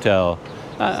staying in a hotel.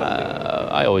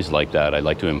 I always like that. I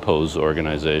like to impose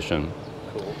organization.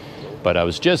 Cool. But I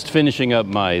was just finishing up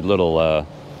my little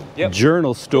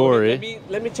journal story.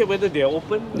 Let me check whether they're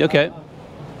open. Okay.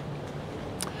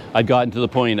 I'd gotten to the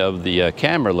point of the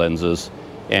camera lenses,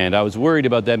 and I was worried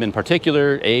about them in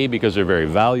particular, A, because they're very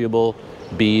valuable,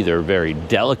 B, they're very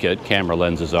delicate, camera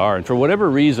lenses are, and for whatever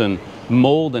reason,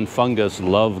 mold and fungus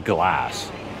love glass.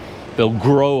 They'll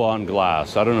grow on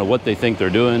glass. I don't know what they think they're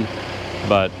doing,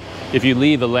 but if you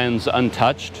leave a lens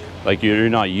untouched, like you're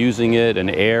not using it and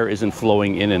air isn't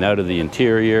flowing in and out of the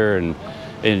interior, and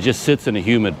it just sits in a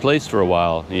humid place for a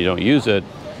while and you don't use it,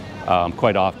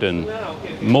 quite often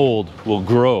mold will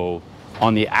grow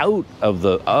on the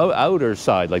outer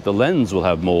side. Like the lens will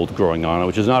have mold growing on it,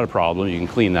 which is not a problem. You can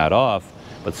clean that off.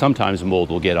 But sometimes mold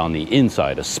will get on the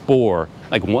inside, a spore.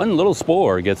 Like one little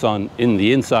spore gets on in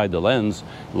the inside the lens,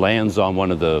 lands on one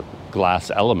of the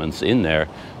glass elements in there,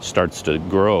 starts to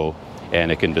grow,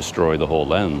 and it can destroy the whole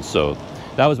lens. So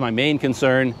that was my main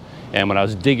concern. And when I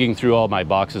was digging through all my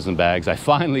boxes and bags, I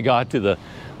finally got to the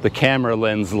camera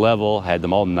lens level, had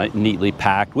them all neatly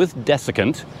packed with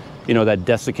desiccant. You know, that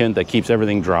desiccant that keeps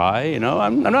everything dry. You know,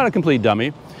 I'm not a complete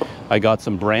dummy. I got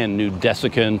some brand new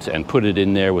desiccant and put it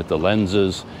in there with the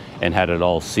lenses and had it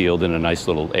all sealed in a nice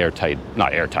little airtight,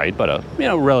 not airtight, but a, you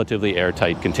know, relatively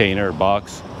airtight container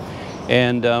box.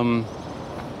 And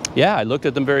yeah, I looked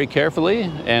at them very carefully,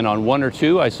 and on one or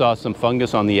two I saw some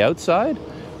fungus on the outside,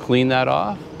 cleaned that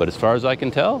off, but as far as I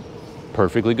can tell,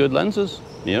 perfectly good lenses.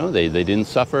 You know, they didn't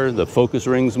suffer, the focus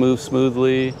rings move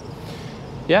smoothly.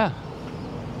 Yeah.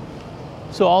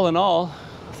 So all in all,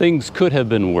 things could have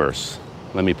been worse.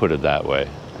 Let me put it that way.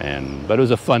 But it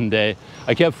was a fun day.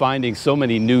 I kept finding so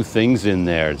many new things in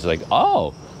there. It's like,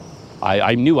 oh,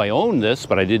 I knew I owned this,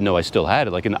 but I didn't know I still had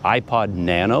it. Like an iPod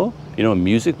Nano, you know, a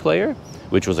music player,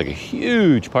 which was like a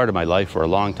huge part of my life for a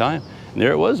long time. And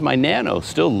there it was, my Nano,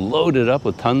 still loaded up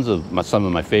with tons of some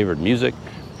of my favorite music.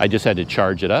 I just had to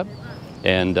charge it up,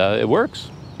 and it works.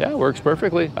 Yeah, it works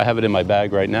perfectly. I have it in my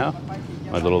bag right now,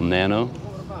 my little Nano.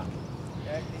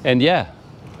 And yeah,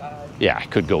 yeah, I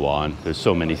could go on. There's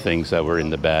so many things that were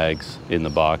in the bags, in the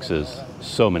boxes,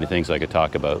 so many things I could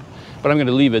talk about. But I'm going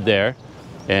to leave it there.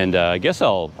 And I guess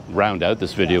I'll round out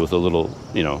this video with a little,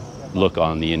 you know, look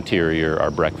on the interior,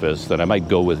 our breakfast. Then I might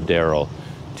go with Daryl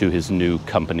to his new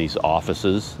company's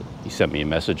offices. He sent me a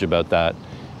message about that.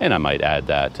 And I might add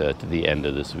that to the end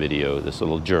of this video, this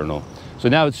little journal. So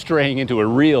now it's straying into a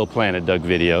real Planet Doug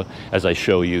video as I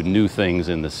show you new things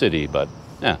in the city. But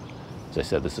yeah, as I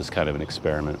said, this is kind of an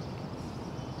experiment.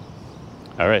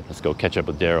 All right, let's go catch up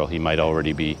with Daryl. He might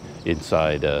already be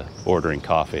inside ordering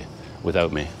coffee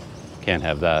without me. Can't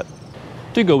have that.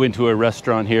 To go into a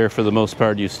restaurant here, for the most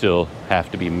part, you still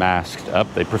have to be masked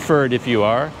up. They prefer it if you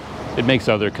are. It makes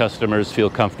other customers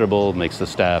feel comfortable, makes the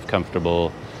staff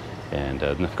comfortable. And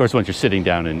of course, once you're sitting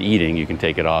down and eating, you can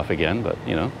take it off again. But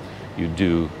you know, you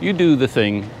do the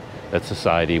thing that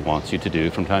society wants you to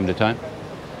do from time to time.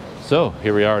 So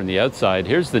here we are on the outside.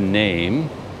 Here's the name,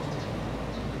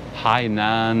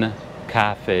 Hainan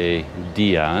Cafe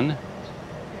Dian.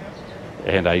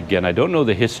 And again, I don't know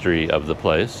the history of the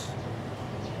place.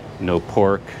 No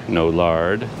pork, no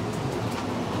lard.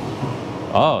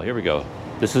 Oh, here we go.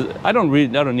 This is, I don't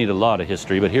need a lot of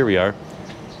history, but here we are.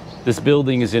 This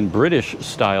building is in British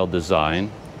style design.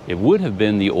 It would have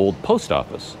been the old post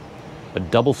office, a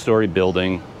double-story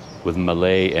building with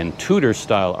Malay and Tudor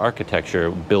style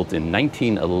architecture built in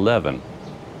 1911.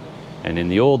 And in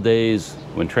the old days,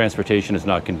 when transportation is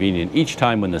not convenient, each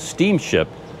time when the steamship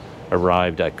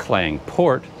arrived at Klang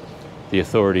Port, the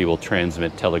authority will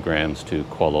transmit telegrams to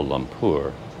Kuala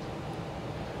Lumpur.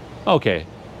 Okay,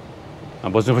 I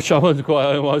wasn't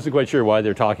quite sure why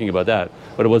they're talking about that,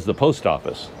 but it was the post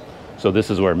office. So this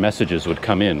is where messages would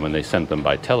come in when they sent them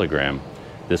by telegram.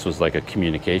 This was like a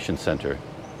communication center.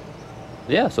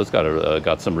 Yeah, so it's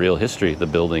got some real history, the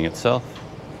building itself.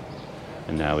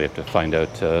 And now we have to find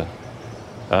out.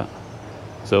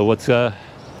 So what's oh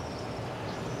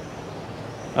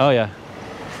yeah.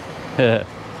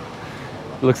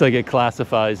 Looks like it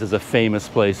classifies as a famous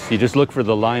place. You just look for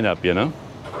the lineup, you know?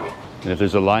 And if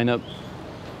there's a lineup,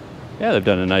 yeah, they've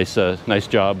done a nice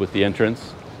job with the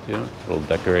entrance. You know, little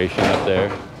decoration up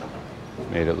there.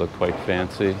 Made it look quite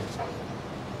fancy.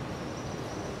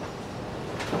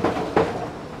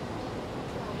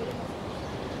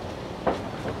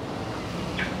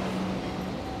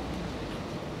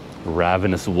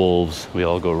 Ravenous wolves. We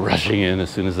all go rushing in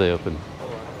as soon as they open.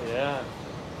 Yeah.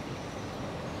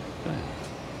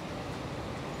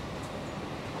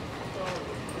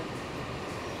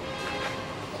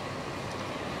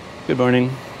 Good morning.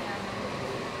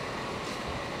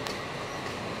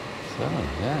 So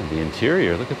yeah, the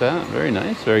interior. Look at that. Very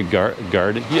nice. Very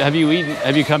guarded. Have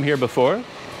you come here before?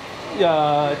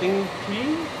 Yeah, I think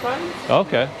 3 times.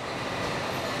 Okay.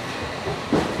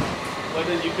 Why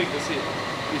don't you pick the seat?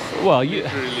 Well,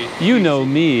 you know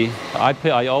me.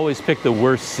 I always pick the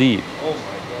worst seat. Oh my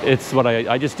God. It's what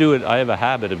I just do it. I have a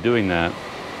habit of doing that.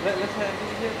 Let's have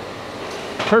it here.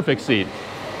 Perfect seat.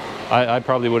 I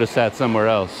probably would have sat somewhere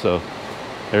else. So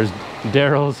there's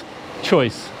Daryl's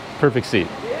choice. Perfect seat.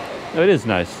 Yeah. It is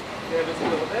nice. You have a seat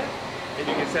over there, and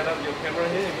you can set up your camera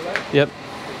here if you like. Yep.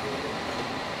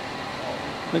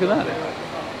 Look at that.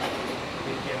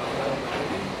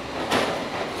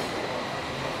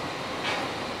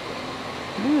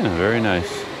 Yeah, very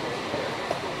nice.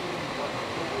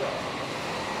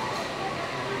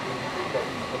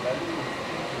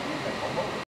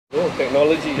 Oh,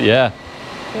 technology. Yeah.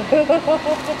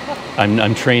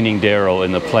 I'm training Daryl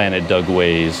in the Planet Doug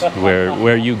ways,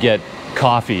 where you get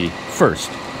coffee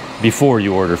first before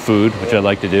you order food, which I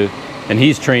like to do. And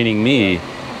he's training me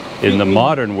in the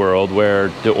modern world where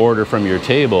to order from your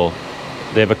table,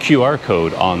 they have a QR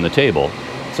code on the table.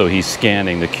 So he's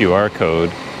scanning the QR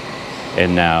code,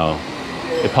 and now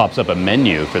it pops up a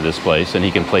menu for this place, and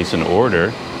he can place an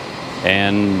order,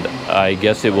 and I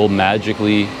guess it will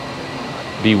magically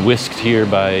be whisked here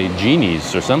by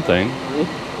genies or something.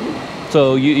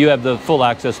 So you have the full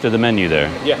access to the menu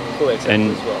there? Yeah, full access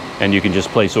as well. And you can just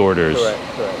place orders? Correct.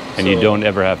 And you don't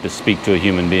ever have to speak to a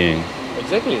human being?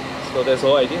 Exactly. So that's the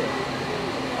whole idea.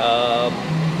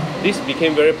 This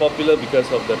became very popular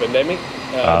because of the pandemic.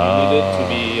 You needed to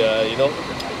be,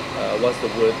 what's the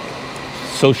word?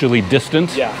 Socially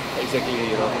distant? Yeah,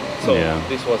 exactly. So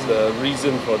this was the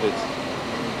reason for this,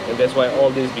 and that's why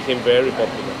all this became very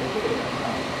popular.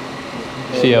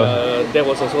 And, that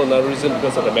was also another reason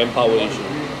because of the manpower issue.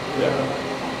 Yeah.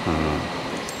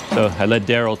 So I let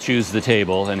Daryl choose the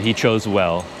table, and he chose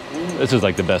well. This is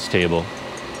like the best table.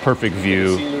 Perfect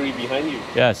view. Scenery behind you.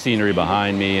 Yeah, scenery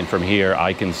behind me, and from here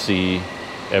I can see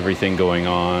everything going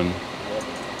on.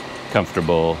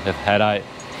 Comfortable.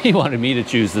 He wanted me to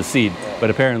choose the seat, but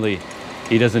apparently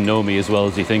he doesn't know me as well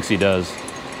as he thinks he does.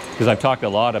 Because I've talked a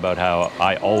lot about how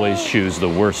I always choose the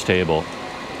worst table.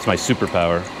 It's my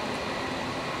superpower.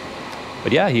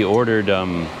 But yeah, he ordered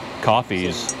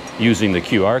coffees using the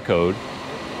QR code,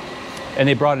 and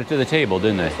they brought it to the table,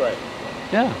 didn't they? That's right.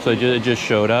 Yeah, so it just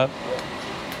showed up.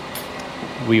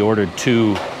 We ordered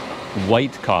 2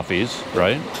 white coffees,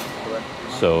 right? Correct.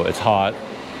 So it's hot,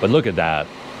 but look at that.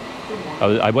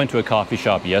 I went to a coffee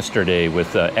shop yesterday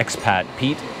with expat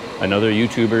Pete, another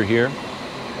YouTuber here,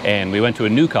 and we went to a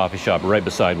new coffee shop right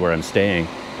beside where I'm staying,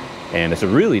 and it's a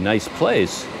really nice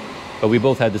place, but we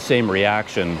both had the same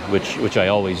reaction, which I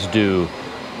always do,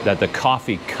 that the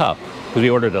coffee cup, because we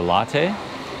ordered a latte,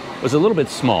 was a little bit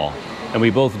small, and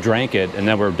we both drank it, and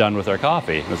then we're done with our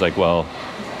coffee. It was like, well,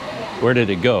 where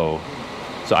did it go?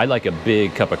 So I like a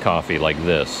big cup of coffee like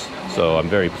this, so I'm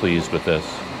very pleased with this.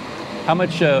 How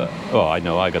much, oh, I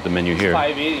know, I got the menu here.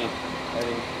 580, I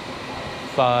think.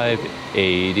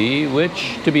 580,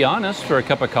 which, to be honest, for a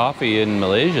cup of coffee in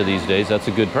Malaysia these days, that's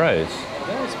a good price.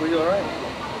 Yeah, it's pretty all right.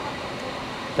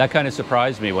 That kind of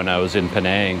surprised me when I was in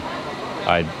Penang.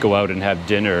 I'd go out and have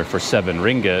dinner for 7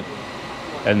 ringgit,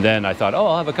 and then I thought, oh,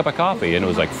 I'll have a cup of coffee, and it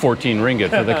was like 14 ringgit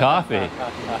for the coffee.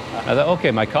 I thought, okay,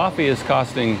 my coffee is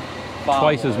costing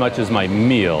twice as much as my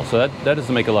meal, so that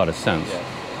doesn't make a lot of sense. Yeah.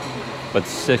 But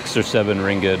 6 or 7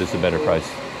 ringgit is a better price.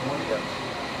 Yeah.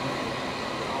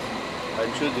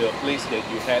 I'm sure the place that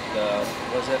you had,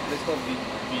 what's that place called?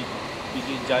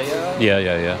 DJI? Yeah.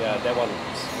 Yeah, that one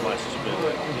is much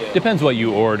cheaper. Yeah. Depends what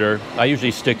you order. I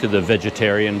usually stick to the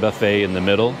vegetarian buffet in the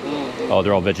middle. Oh,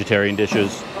 they're all vegetarian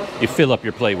dishes. You fill up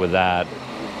your plate with that,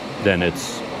 then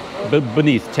it's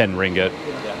beneath 10 ringgit.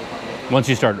 Yeah. Once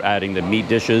you start adding the meat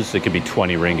dishes, it could be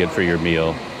 20 ringgit for your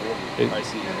meal. I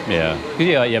see. Yeah,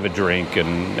 you have a drink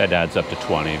and that adds up to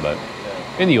 20, but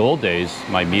in the old days,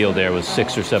 my meal there was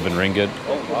 6 or 7 ringgit.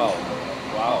 Oh, wow.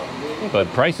 Wow. But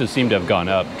prices seem to have gone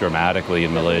up dramatically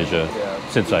in Malaysia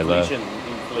since I left.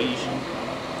 Inflation.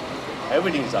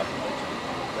 Everything's up.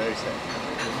 Very sad.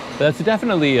 That's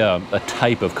definitely a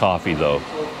type of coffee, though,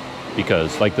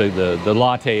 because like the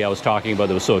latte I was talking about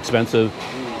that was so expensive,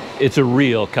 it's a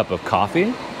real cup of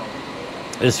coffee.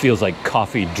 This feels like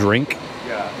coffee drink.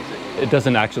 Yeah, exactly. It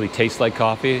doesn't actually taste like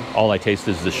coffee. All I taste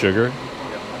is the sugar.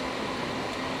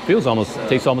 Yeah.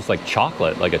 Tastes almost like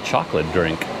chocolate, like a chocolate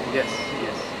drink. Yes.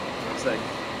 It's like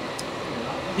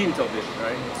hint of it,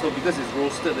 right? So because it's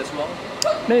roasted as well.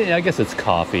 Maybe, I guess it's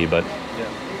coffee, but Yeah.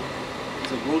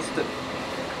 It's a roasted.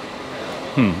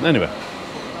 Anyway.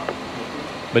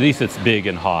 But at least it's big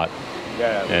and hot,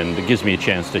 Yeah. and it gives me a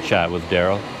chance to chat with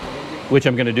Daryl, which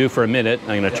I'm going to do for a minute.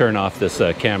 I'm going to turn off this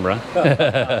camera.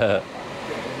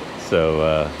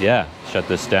 So yeah, shut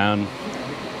this down.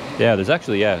 Yeah, there's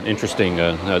actually, interesting,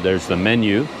 there's the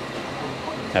menu.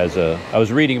 I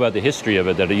was reading about the history of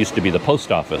it, that it used to be the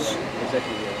post office, Exactly.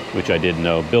 Yeah. which I didn't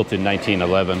know, built in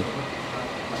 1911.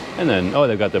 And then,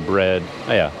 they've got the bread.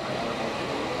 Oh, yeah.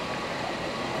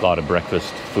 A lot of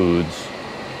breakfast foods.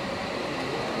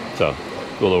 So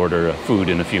we'll order food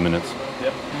in a few minutes.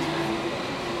 Yep.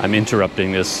 I'm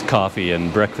interrupting this coffee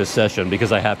and breakfast session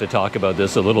because I have to talk about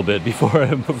this a little bit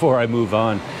before I move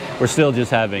on. We're still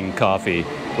just having coffee.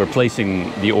 We're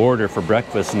placing the order for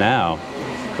breakfast now,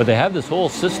 but they have this whole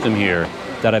system here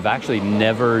that I've actually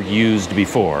never used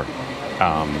before.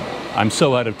 I'm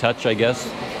so out of touch, I guess,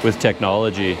 with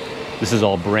technology. This is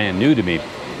all brand new to me.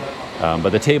 But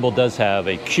the table does have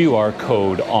a QR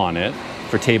code on it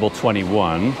for table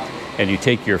 21, and you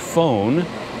take your phone,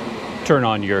 turn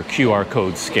on your QR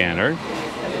code scanner,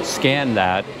 scan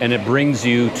that, and it brings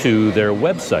you to their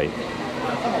website.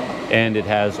 And it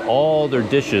has all their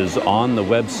dishes on the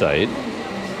website,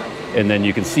 and then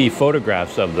you can see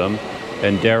photographs of them.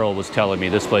 And Daryl was telling me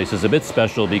this place is a bit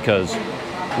special because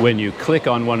when you click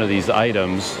on one of these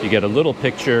items, you get a little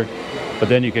picture, but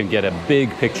then you can get a big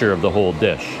picture of the whole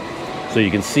dish. So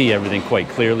you can see everything quite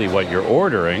clearly, what you're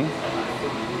ordering.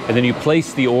 And then you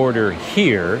place the order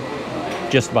here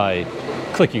just by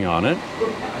clicking on it.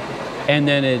 And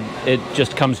then it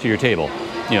just comes to your table.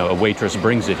 You know, a waitress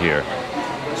brings it here.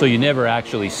 So you never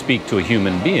actually speak to a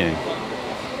human being.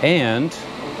 And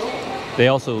they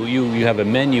also, you have a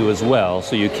menu as well,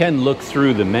 so you can look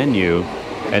through the menu,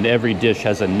 and every dish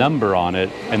has a number on it,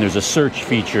 and there's a search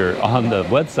feature on the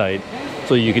website,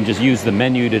 so you can just use the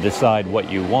menu to decide what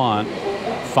you want,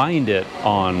 find it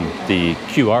on the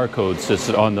QR code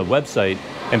system on the website,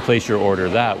 and place your order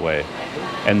that way.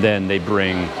 And then they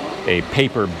bring a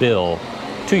paper bill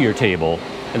to your table,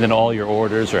 and then all your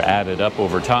orders are added up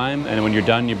over time, and when you're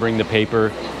done, you bring the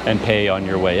paper and pay on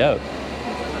your way out.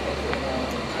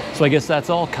 So I guess that's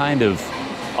all kind of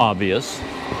obvious.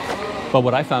 But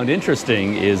what I found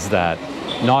interesting is that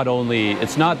not only,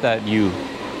 it's not that you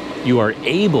are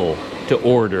able to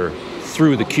order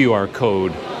through the QR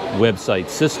code website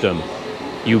system,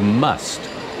 you must.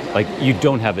 Like, you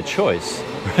don't have a choice.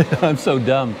 I'm so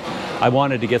dumb. I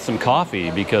wanted to get some coffee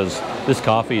because this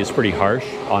coffee is pretty harsh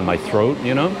on my throat,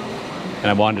 you know? And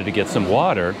I wanted to get some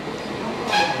water.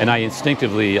 And I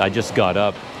just got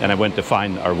up and I went to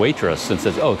find our waitress and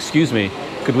says, oh, excuse me,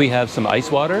 could we have some ice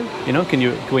water? You know, can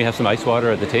we have some ice water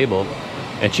at the table?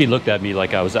 And she looked at me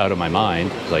like I was out of my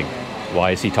mind. Like,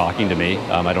 why is he talking to me?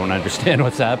 I don't understand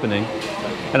what's happening.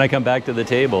 And I come back to the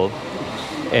table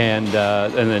and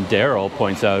then Daryl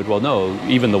points out, well, no,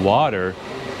 even the water,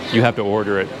 you have to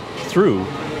order it through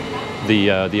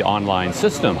the online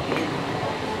system.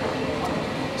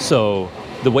 So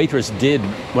the waitress did,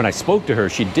 when I spoke to her,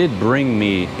 she did bring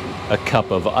me a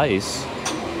cup of ice,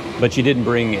 but she didn't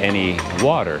bring any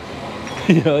water.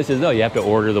 You know, it says, no, you have to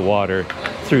order the water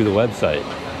through the website.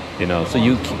 You know, so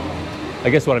I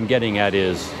guess what I'm getting at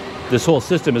is this whole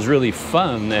system is really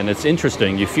fun and it's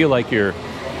interesting. You feel like you're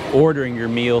ordering your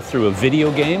meal through a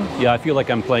video game. Yeah, I feel like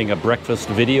I'm playing a breakfast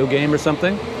video game or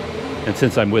something. And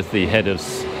since I'm with the head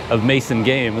of Mason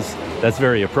Games, that's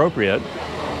very appropriate.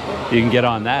 You can get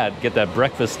on that, get that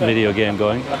breakfast video game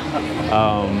going.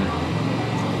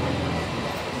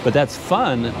 But that's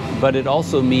fun, but it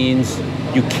also means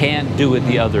you can't do it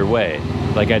the other way.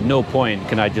 Like, at no point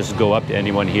can I just go up to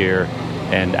anyone here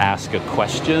and ask a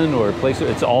question or place it.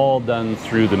 It's all done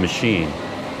through the machine.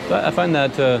 But I find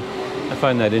that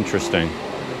interesting.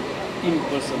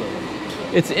 Impersonal.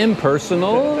 It's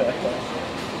impersonal.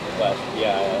 But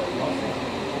yeah,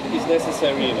 it's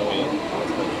necessary in a way.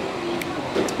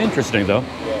 Interesting though.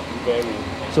 Yeah, very.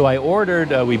 So I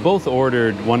ordered, we both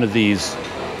ordered one of these.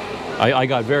 I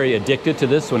got very addicted to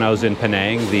this when I was in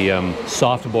Penang, the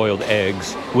soft-boiled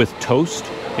eggs with toast,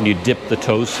 and you dip the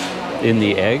toast in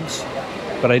the eggs.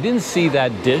 But I didn't see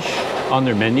that dish on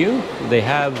their menu. They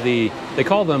have they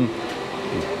call them,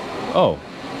 oh,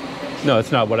 no,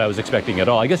 it's not what I was expecting at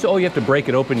all. I guess, oh, you have to break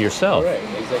it open yourself. Correct,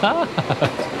 exactly.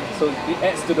 So it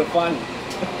adds to the fun.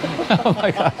 Oh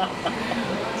my God.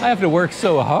 I have to work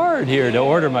so hard here to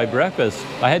order my breakfast.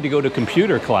 I had to go to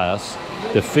computer class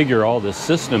to figure all this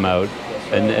system out.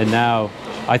 And now,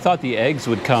 I thought the eggs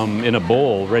would come in a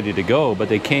bowl ready to go, but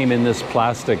they came in this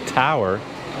plastic tower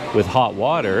with hot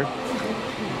water,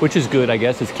 which is good, I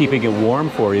guess. It's keeping it warm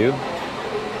for you.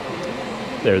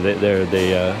 I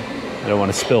don't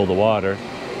want to spill the water,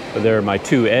 but there are my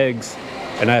 2 eggs,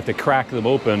 and I have to crack them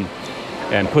open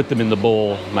and put them in the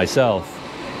bowl myself.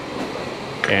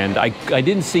 And I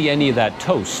didn't see any of that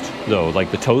toast, though.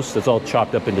 Like the toast that's all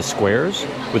chopped up into squares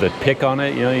with a pick on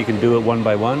it. You know, you can do it one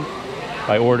by one.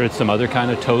 I ordered some other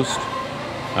kind of toast,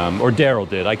 or Daryl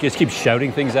did. I just keep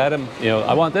shouting things at him. You know,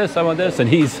 I want this, and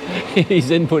he's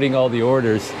inputting all the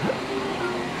orders.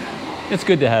 It's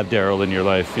good to have Daryl in your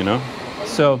life, you know.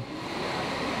 So,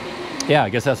 yeah, I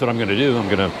guess that's what I'm going to do. I'm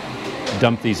going to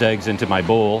dump these eggs into my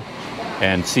bowl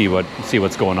and see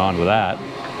what's going on with that,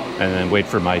 and then wait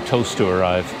for my toast to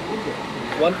arrive.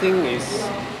 One thing is,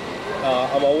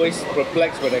 I'm always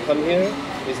perplexed when I come here,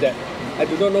 is that I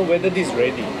do not know whether this is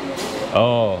ready.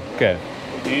 Oh, okay.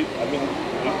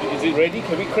 Is it ready?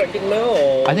 Can we crack it now?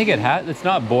 Or? I think it's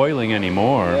not boiling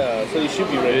anymore. Yeah, so it should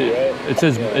be ready, right?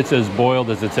 It's as boiled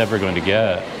as it's ever going to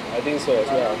get. I think so as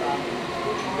well.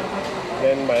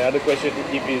 Then my other question,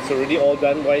 if it's already all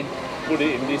done, why put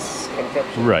it in this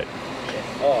contraption? Right.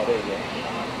 Oh, there you go.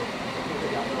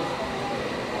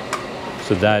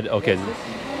 So that, okay.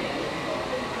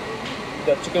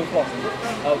 The chicken floss.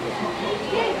 Okay.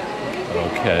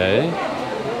 Okay.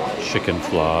 Chicken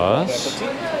floss.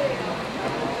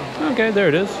 Okay, there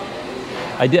it is.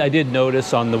 I did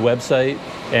notice on the website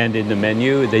and in the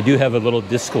menu, they do have a little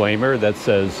disclaimer that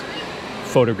says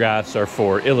photographs are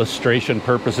for illustration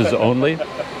purposes only.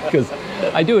 Because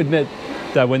I do admit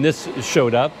that when this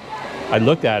showed up, I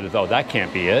looked at it, oh, that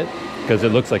can't be it, because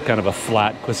it looks like kind of a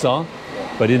flat croissant.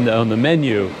 But on the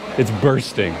menu, it's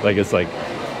bursting, like it's like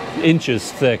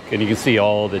inches thick, and you can see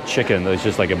all the chicken. It's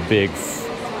just like a big,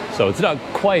 so it's not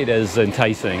quite as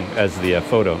enticing as the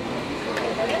photo.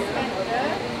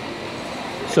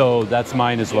 So that's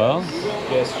mine as well?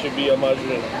 Yes, should be a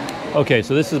margarine. Okay,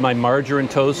 so this is my margarine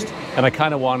toast, and I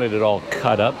kind of wanted it all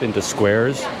cut up into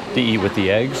squares to eat with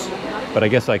the eggs, but I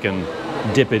guess I can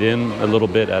dip it in a little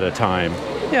bit at a time.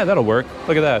 Yeah, that'll work.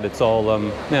 Look at that. It's all,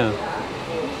 yeah.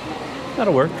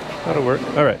 That'll work. That'll work.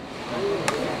 All right.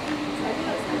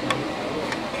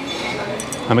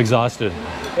 I'm exhausted.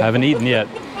 I haven't eaten yet.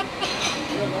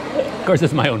 Of course,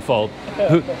 it's my own fault.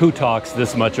 who talks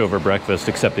this much over breakfast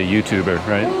except a YouTuber,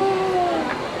 right?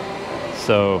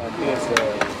 So,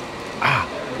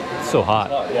 It's so hot.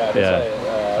 hot. Yeah, that's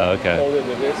why okay. hold it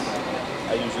with this.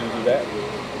 I usually do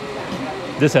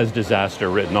that. This has disaster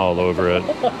written all over it.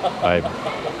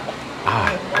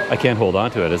 I can't hold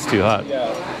on to it. It's too hot. Yeah.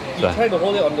 You try to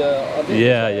hold it on the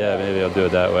Yeah, maybe I'll do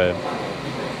it that way.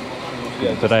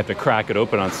 Yeah, But I have to crack it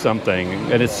open on something,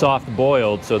 and it's soft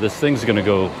boiled, so this thing's gonna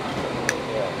go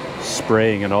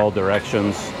spraying in all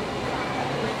directions.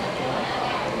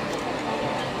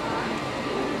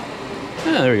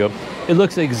 Yeah, there we go. It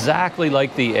looks exactly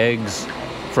like the eggs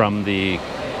from the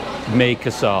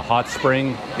May-Kasa hot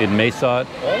spring in May-Sot.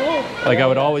 Like I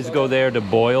would always go there to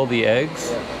boil the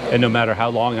eggs, and no matter how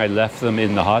long I left them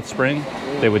in the hot spring,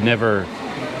 they would never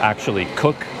actually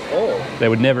cook. They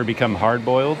would never become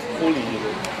hard-boiled. fully.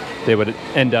 They would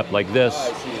end up like this.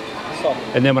 I see.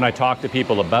 Soft. And then when I talked to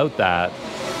people about that,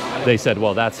 they said,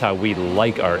 well, that's how we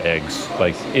like our eggs.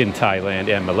 Like in Thailand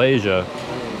and Malaysia,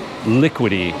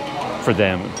 liquidy for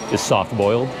them is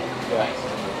soft-boiled. Yeah.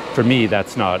 For me,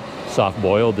 that's not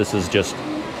soft-boiled. This is just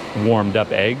warmed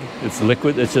up egg. It's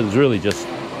liquid. It's really just,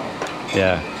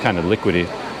 kind of liquidy.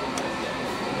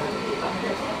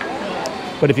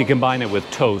 But if you combine it with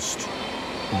toast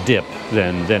dip,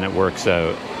 then it works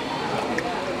out.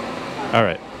 All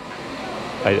right.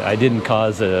 I didn't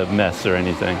cause a mess or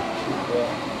anything.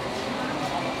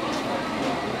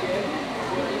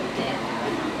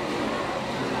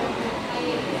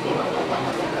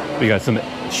 You got some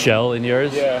shell in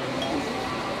yours? Yeah.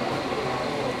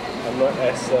 I'm not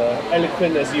as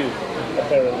eloquent as you,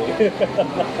 apparently.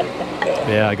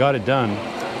 Yeah, I got it done.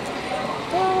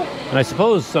 And I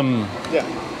suppose some... Yeah,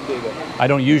 there you go. I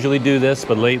don't usually do this,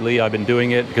 but lately I've been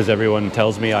doing it because everyone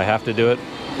tells me I have to do it.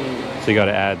 So you got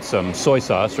to add some soy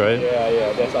sauce, right?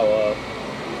 Yeah, that's our...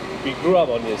 We grew up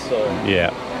on this, so...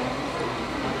 Yeah.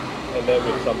 And then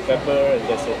with some pepper, and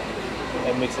that's it.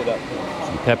 And mix it up.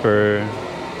 Some pepper.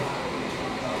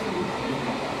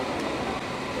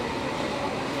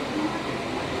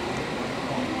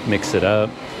 Mix it up.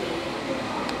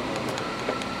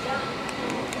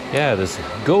 Yeah, this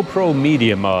GoPro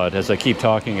Media Mod, as I keep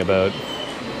talking about,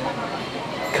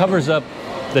 covers up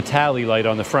the tally light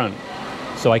on the front,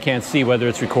 so I can't see whether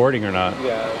it's recording or not.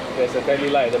 Yeah, there's a tiny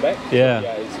light at the back. Yeah.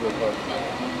 Yeah, it's recording.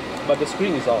 But the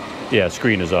screen is off. Yeah,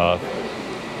 screen is off.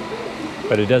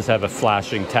 But it does have a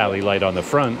flashing tally light on the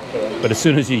front. Correct. But as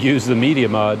soon as you use the Media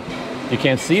Mod, you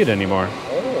can't see it anymore.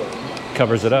 Oh,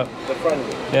 Covers it up. the front.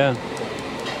 Yeah.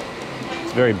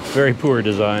 It's very, very poor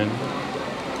design.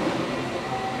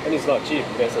 And it's not cheap,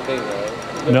 that's the thing,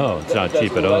 right? No, it's not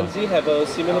cheap at all. Does Ulanzi have a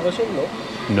similar version? No?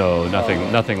 No,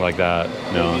 nothing like that.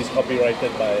 No. Maybe it's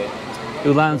copyrighted by...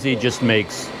 Ulanzi just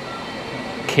makes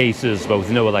cases, but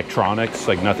with no electronics,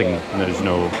 like nothing, there's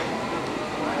no...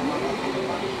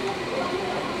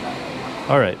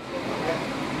 All right.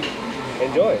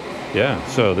 Enjoy. Yeah,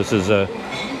 so this is,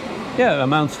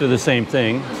 amounts to the same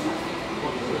thing.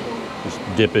 Just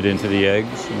dip it into the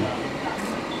eggs.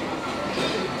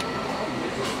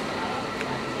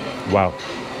 Wow.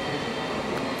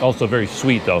 Also very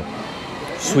sweet though.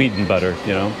 Sweet and butter,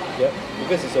 you know? Yeah,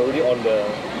 because it's already on the...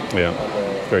 Yeah, on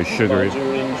the very sugary.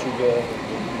 margarine, sugar.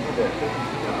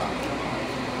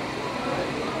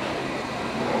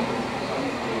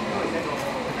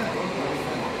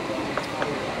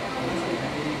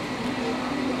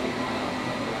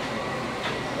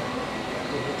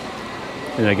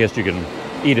 And I guess you can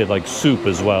eat it like soup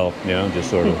as well, you know, just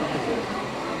sort of.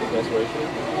 That's very true.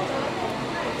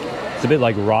 It's a bit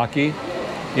like Rocky,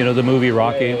 you know, the movie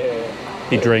Rocky. Yeah.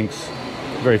 He drinks,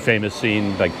 very famous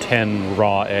scene, like 10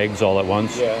 raw eggs all at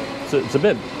once. Yeah. So it's a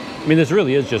bit, I mean, this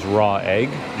really is just raw egg,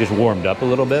 just warmed up a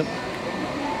little bit.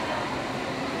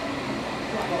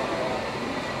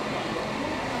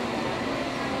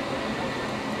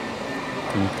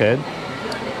 Okay.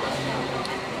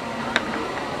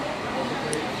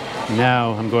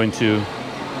 Now I'm going to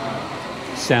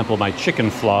sample my chicken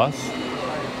floss.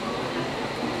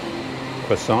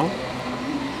 Croissant.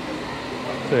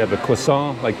 So you have a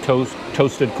croissant, like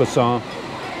toasted croissant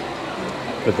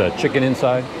with the chicken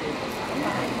inside.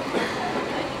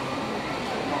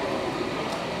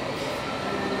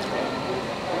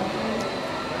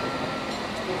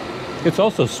 It's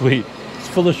also sweet. It's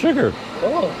full of sugar.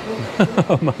 Oh.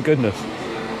 Oh my goodness.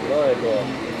 My God.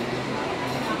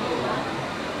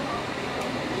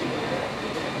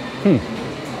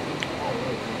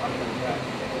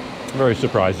 Very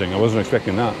surprising. I wasn't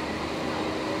expecting that.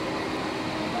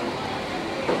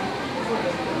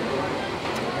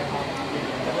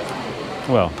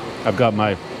 Well, I've got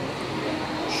my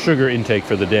sugar intake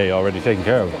for the day already taken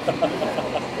care of.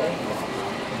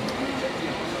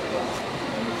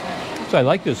 So I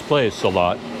like this place a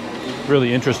lot.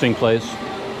 Really interesting place.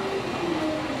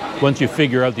 Once you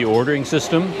figure out the ordering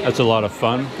system, that's a lot of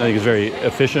fun. I think it's very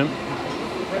efficient.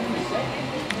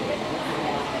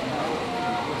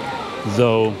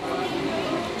 Though,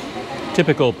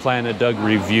 typical Planet Doug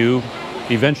review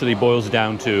eventually boils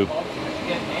down to,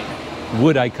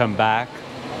 would I come back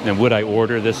and would I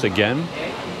order this again?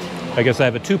 I guess I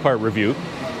have a two-part review.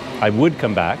 I would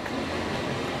come back.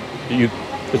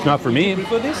 It's not for me. You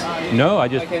prefer this? No, I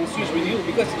can switch with you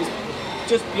because it's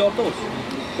just pure toast.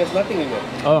 There's nothing in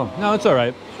it. Oh, no, it's all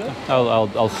right. Sure.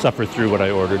 I'll suffer through what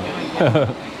I ordered.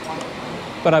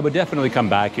 But I would definitely come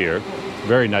back here.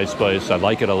 Very nice place. I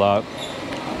like it a lot.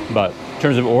 But in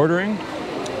terms of ordering,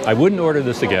 I wouldn't order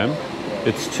this again.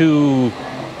 It's too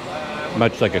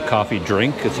much like a coffee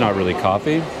drink. It's not really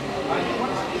coffee.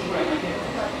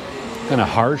 Kind of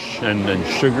harsh and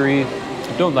sugary.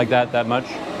 I don't like that much.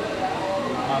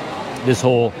 This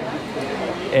whole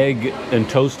egg and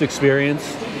toast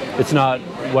experience, it's not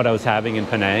what I was having in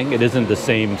Penang. It isn't the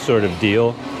same sort of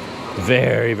deal.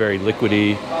 Very, very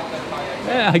liquidy.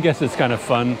 I guess it's kind of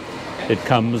fun. It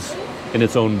comes in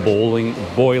its own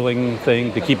boiling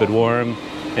thing to keep it warm,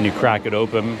 and you crack it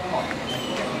open.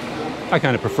 I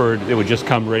kind of preferred it would just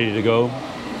come ready to go.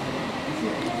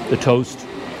 The toast,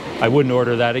 I wouldn't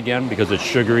order that again because it's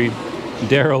sugary.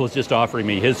 Daryl was just offering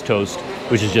me his toast,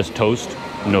 which is just toast,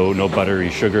 no buttery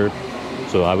sugar.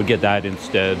 So I would get that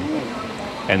instead.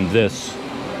 And this,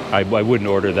 I wouldn't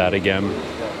order that again.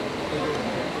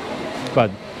 But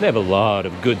they have a lot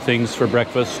of good things for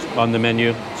breakfast on the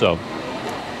menu, so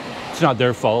it's not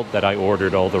their fault that I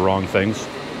ordered all the wrong things.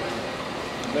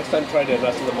 Next time try the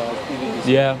nasi lemak.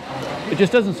 Yeah, it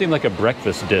just doesn't seem like a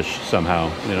breakfast dish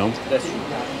somehow, you know? That's true.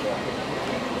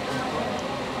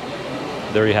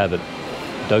 There you have it.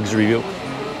 Doug's review.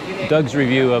 Doug's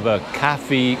review of a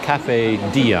Cafe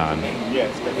Dion.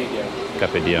 Yes, Cafe Dion.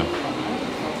 Cafe Dion.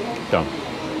 So,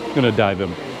 I'm gonna dive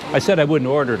in. I said I wouldn't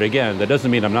order it again. That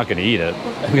doesn't mean I'm not gonna eat it.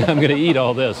 I'm gonna eat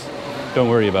all this. Don't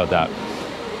worry about that.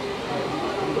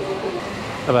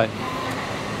 Bye-bye.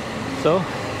 So,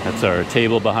 that's our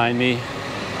table behind me.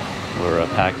 We're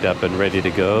packed up and ready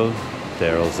to go.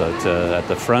 Daryl's at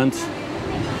the front.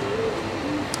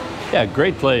 Yeah,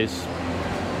 great place.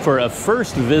 For a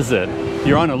first visit,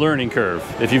 you're on a learning curve.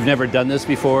 If you've never done this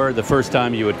before, the first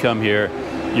time you would come here,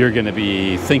 you're gonna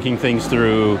be thinking things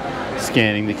through,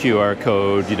 scanning the QR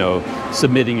code, you know,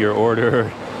 submitting your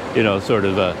order, you know, sort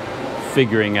of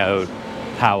figuring out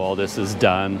how all this is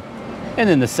done. And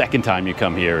then the second time you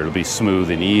come here, it'll be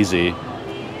smooth and easy.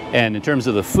 And in terms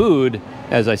of the food,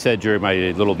 as I said during my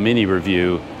little mini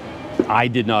review, I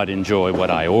did not enjoy what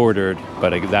I ordered,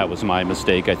 but that was my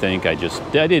mistake, I think. I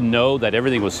didn't know that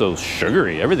everything was so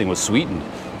sugary. Everything was sweetened.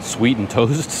 Sweetened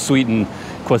toast, sweetened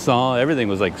croissant, everything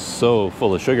was like so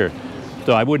full of sugar.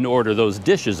 So I wouldn't order those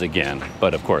dishes again,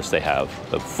 but of course they have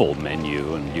a full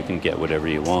menu and you can get whatever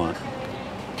you want.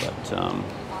 But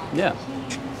yeah,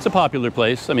 it's a popular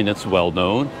place. I mean, it's well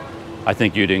known. I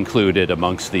think you'd include it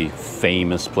amongst the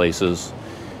famous places.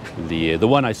 The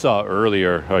one I saw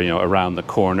earlier, you know, around the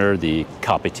corner, the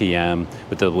Kopitiam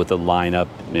with the lineup.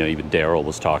 You know, even Daryl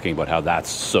was talking about how that's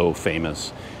so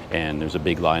famous, and there's a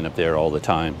big lineup there all the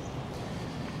time.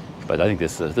 But I think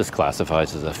this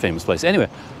classifies as a famous place. Anyway,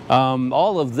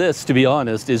 all of this, to be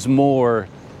honest, is more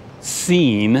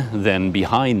seen than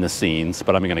behind the scenes.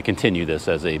 But I'm going to continue this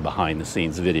as a behind the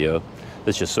scenes video.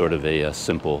 That's just sort of a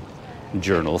simple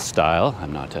journal style.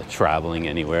 I'm not traveling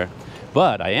anywhere.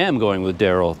 But I am going with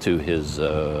Daryl to his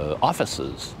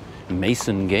offices,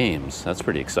 Mason Games. That's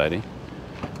pretty exciting.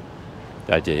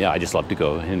 I just love to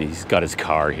go, and he's got his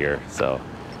car here, so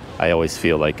I always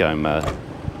feel like I'm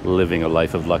living a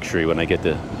life of luxury when I get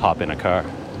to hop in a car.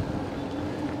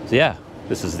 So yeah,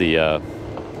 this is the,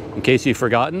 in case you've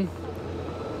forgotten,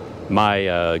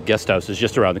 my guest house is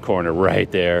just around the corner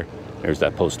right there. There's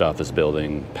that post office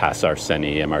building, past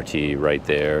Arseni MRT right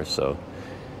there, so.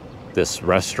 This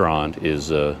restaurant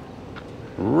is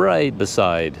right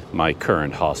beside my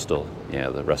current hostel. Yeah,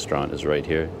 the restaurant is right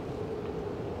here.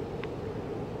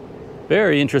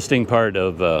 Very interesting part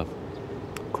of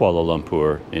Kuala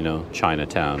Lumpur, you know,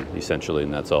 Chinatown, essentially,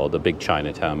 and that's all. The big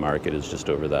Chinatown market is just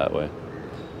over that way.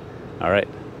 All right,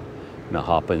 now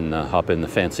hop in the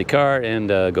fancy car and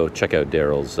go check out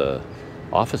Daryl's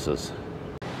offices.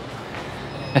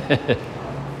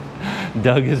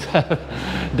 Doug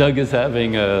is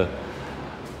having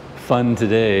fun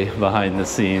today behind the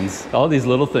scenes. All these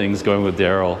little things going with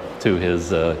Daryl to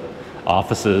his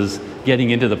offices, getting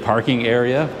into the parking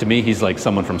area. To me, he's like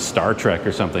someone from Star Trek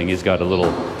or something. He's got a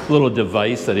little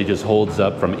device that he just holds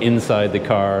up from inside the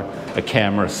car. A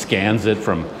camera scans it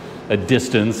from a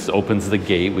distance, opens the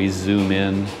gate, we zoom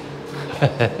in.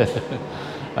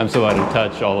 I'm so out of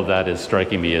touch. All of that is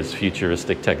striking me as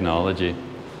futuristic technology.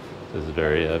 This is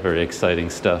very, very exciting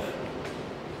stuff.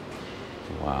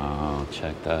 Wow,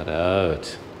 check that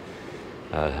out.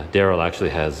 Daryl actually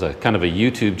has a kind of a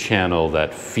YouTube channel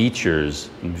that features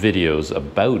videos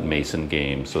about Mason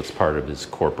Games, so it's part of his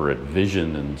corporate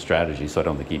vision and strategy, so I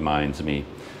don't think he minds me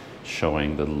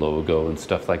showing the logo and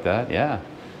stuff like that. Yeah,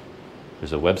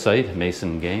 there's a website,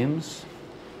 Mason Games.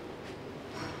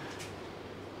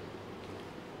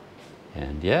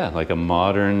 And yeah, like a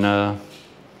modern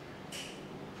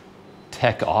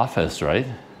tech office, right?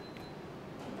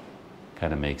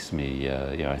 Kind of makes me,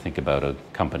 you know, I think about a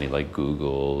company like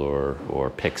Google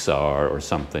or Pixar or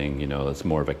something, you know, it's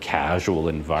more of a casual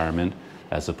environment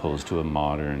as opposed to a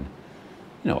modern,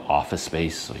 you know, office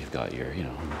space. So you've got your, you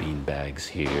know, bean bags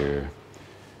here,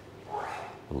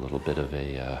 a little bit of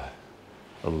a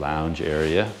lounge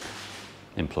area.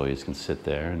 Employees can sit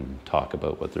there and talk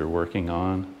about what they're working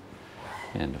on.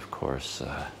 And of course,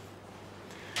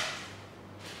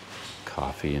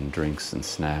 coffee and drinks and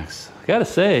snacks. I gotta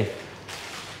say,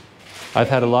 I've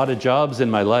had a lot of jobs in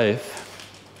my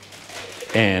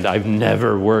life, and I've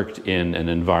never worked in an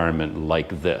environment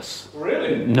like this.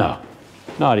 Really? No,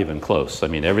 not even close. I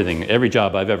mean, every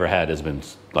job I've ever had has been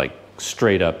like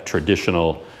straight up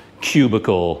traditional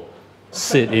cubicle,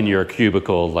 sit in your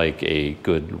cubicle like a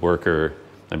good worker.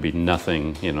 There'd be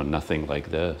nothing, you know, nothing like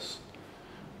this.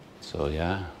 So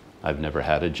yeah, I've never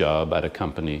had a job at a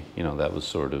company, you know, that was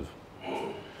sort of,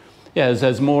 yeah, it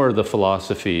has more the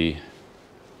philosophy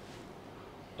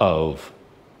of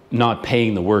not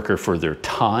paying the worker for their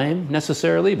time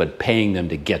necessarily, but paying them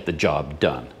to get the job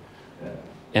done.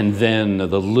 And then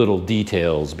the little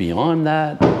details beyond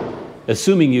that,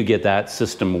 assuming you get that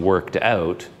system worked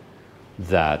out,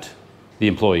 that the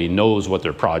employee knows what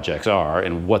their projects are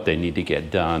and what they need to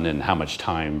get done and how much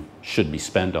time should be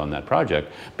spent on that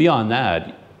project. Beyond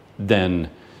that, then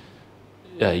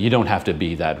you don't have to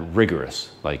be that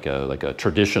rigorous. Like a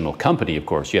traditional company, of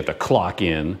course, you have to clock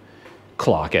in,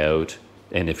 clock out,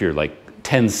 and if you're like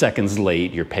 10 seconds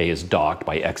late, your pay is docked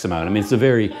by X amount. I mean, it's a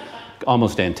very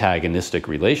almost antagonistic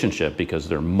relationship because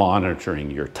they're monitoring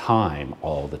your time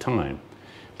all the time.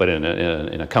 But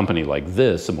in a company like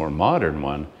this, a more modern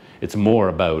one, it's more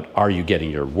about, are you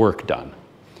getting your work done?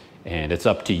 And it's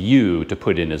up to you to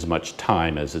put in as much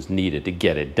time as is needed to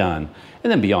get it done.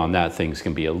 And then beyond that, things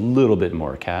can be a little bit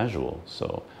more casual.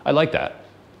 So I like that.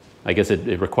 I guess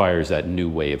it requires that new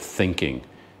way of thinking.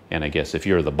 And I guess if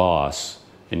you're the boss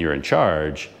and you're in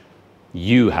charge,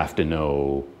 you have to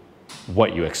know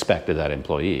what you expect of that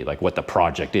employee, like what the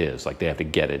project is, like they have to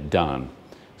get it done.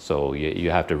 So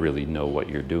you have to really know what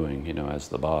you're doing, you know, as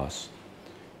the boss.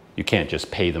 You can't just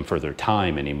pay them for their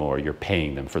time anymore. You're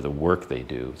paying them for the work they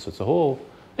do. So it's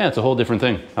a whole different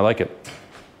thing. I like it.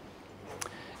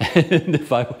 And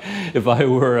if I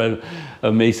were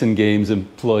a Mason Games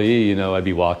employee, you know, I'd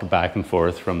be walking back and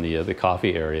forth from the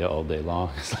coffee area all day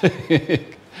long. It's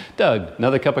like, Doug,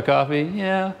 another cup of coffee?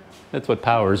 Yeah, that's what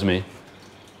powers me.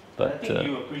 But I think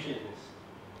you appreciate this.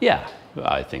 Yeah,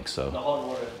 I think so. The hot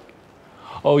water.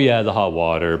 Oh yeah, the hot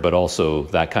water, but also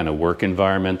that kind of work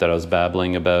environment that I was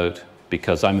babbling about,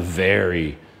 because I'm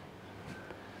very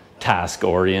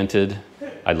task-oriented.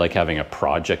 I like having a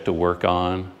project to work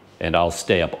on, and I'll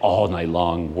stay up all night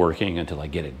long working until I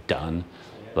get it done.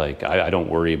 Like, I don't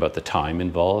worry about the time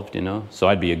involved, you know? So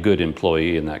I'd be a good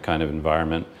employee in that kind of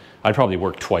environment. I'd probably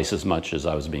work twice as much as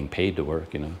I was being paid to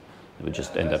work, you know? It would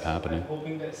just end up happening. I'm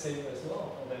hoping that's same as well.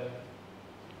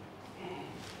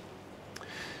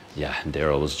 Yeah,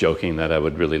 Daryl was joking that I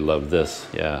would really love this.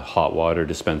 Yeah, hot water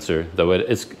dispenser. Though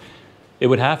it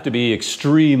would have to be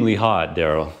extremely hot,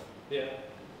 Daryl. Yeah.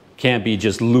 Can't be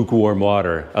just lukewarm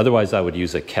water. Otherwise, I would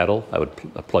use a kettle. I would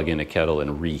plug in a kettle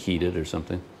and reheat it or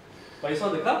something. But you saw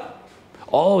the cup?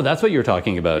 Oh, that's what you're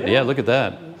talking about. Yeah, look at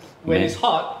that. When it's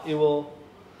hot, it will...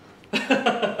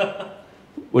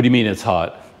 What do you mean it's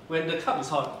hot? When the cup is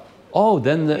hot. Oh,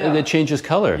 then it changes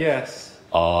color. Yes.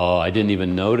 Oh, I didn't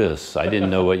even notice. I didn't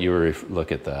know what you were...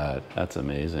 Look at that. That's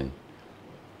amazing.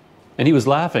 And he was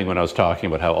laughing when I was talking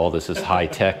about how all this is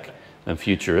high-tech and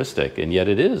futuristic, and yet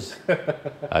it is.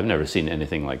 I've never seen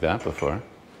anything like that before.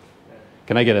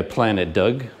 Can I get a Planet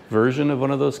Doug version of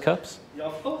one of those cups? Yeah,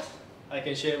 of course. I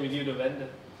can share with you the vendor.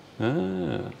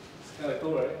 Ah. It's kind of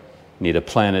cool, right? Need a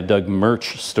Planet Doug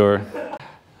merch store.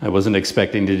 I wasn't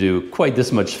expecting to do quite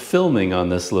this much filming on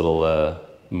this little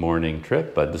morning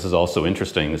trip, but this is also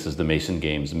interesting. This is the Mason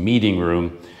Games meeting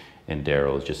room, and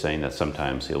Daryl is just saying that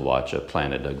sometimes he'll watch a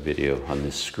Planet Doug video on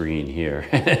this screen here.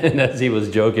 And as he was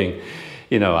joking,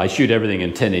 you know, I shoot everything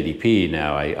in 1080p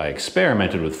now. I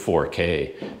experimented with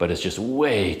 4K, but it's just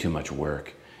way too much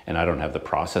work. And I don't have the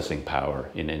processing power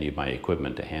in any of my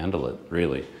equipment to handle it,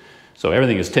 really. So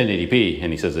everything is 1080p,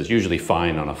 and he says it's usually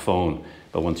fine on a phone,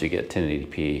 but once you get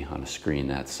 1080p on a screen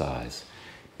that size,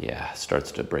 yeah, it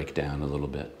starts to break down a little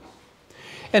bit.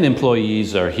 And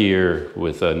employees are here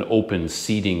with an open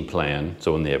seating plan,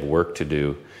 so when they have work to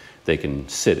do, they can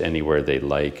sit anywhere they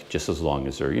like, just as long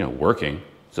as they're, you know, working,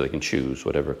 so they can choose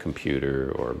whatever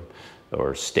computer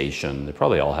or station. They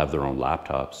probably all have their own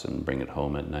laptops and bring it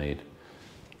home at night.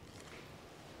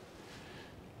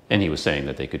 And he was saying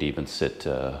that they could even sit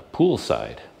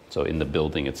poolside. So in the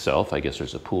building itself, I guess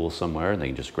there's a pool somewhere, and they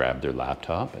can just grab their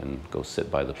laptop and go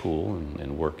sit by the pool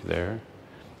and work there.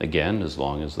 Again, as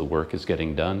long as the work is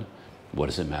getting done, what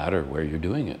does it matter where you're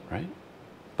doing it, right?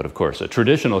 But of course, a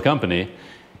traditional company,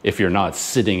 if you're not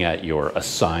sitting at your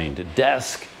assigned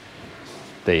desk,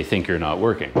 they think you're not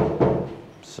working.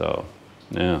 So,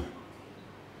 yeah.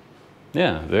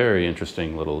 Yeah, very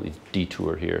interesting little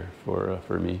detour here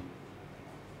for me.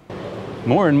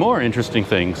 More and more interesting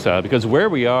things, because where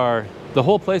we are, the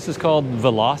whole place is called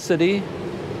Velocity,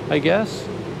 I guess.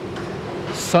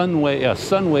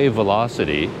 Sunway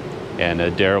Velocity. And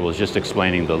Daryl was just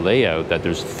explaining the layout, that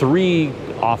there's 3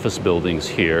 office buildings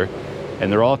here,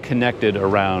 and they're all connected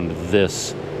around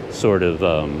this sort of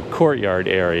courtyard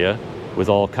area with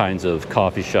all kinds of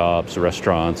coffee shops,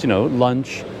 restaurants, you know,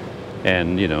 lunch,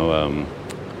 and, you know,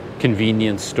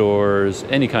 convenience stores,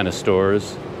 any kind of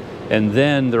stores. And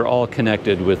then they're all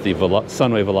connected with the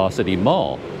Sunway Velocity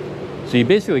Mall. So you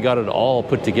basically got it all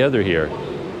put together here.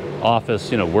 Office,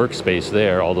 you know, workspace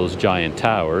there, all those giant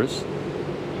towers,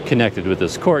 connected with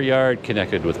this courtyard,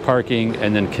 connected with parking,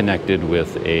 and then connected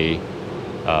with a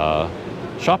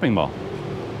shopping mall.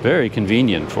 Very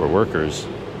convenient for workers.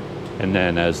 And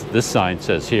then, as this sign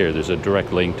says here, there's a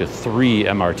direct link to 3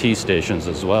 MRT stations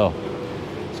as well.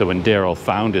 So when Daryl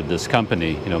founded this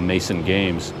company, you know, Mason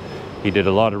Games, he did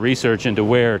a lot of research into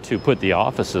where to put the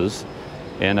offices,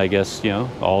 and I guess, you know,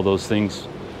 all those things.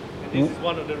 And this is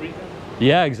one of the reasons?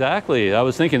 Yeah, exactly. I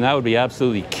was thinking that would be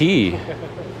absolutely key,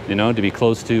 you know, to be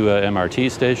close to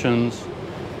MRT stations.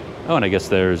 Oh, and I guess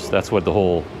that's what the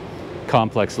whole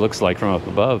complex looks like from up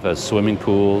above, as swimming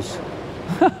pools.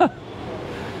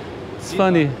 It's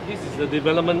funny. This is the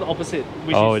development opposite.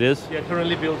 Which it is? Yeah,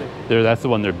 currently building. That's the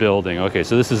one they're building. Okay,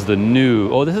 so this is the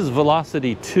new, this is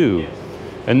Velocity 2. Yes.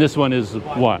 And this one is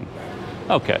 1.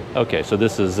 Okay, so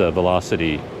this is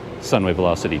Sunway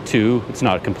Velocity 2. It's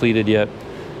not completed yet,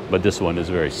 but this one is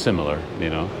very similar, you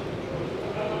know.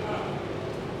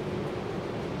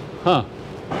 Huh.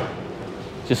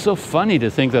 Just so funny to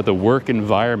think that the work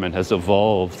environment has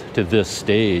evolved to this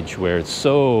stage where it's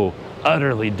so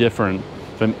utterly different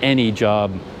from any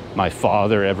job my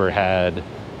father ever had,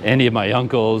 any of my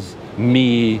uncles,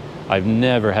 me. I've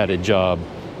never had a job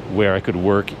where I could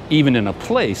work even in a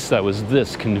place that was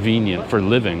this convenient for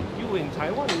living. You were in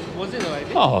Taiwan, was it like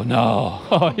this? Oh no,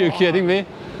 are you kidding me?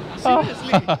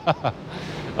 Seriously?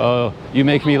 Oh, you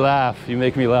make me laugh, you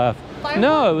make me laugh.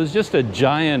 No, it was just a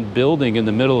giant building in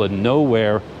the middle of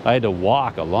nowhere. I had to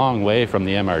walk a long way from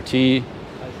the MRT.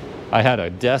 I had a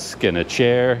desk and a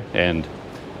chair, and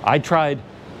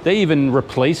they even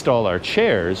replaced all our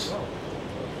chairs,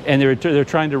 and they're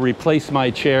trying to replace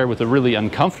my chair with a really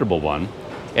uncomfortable one.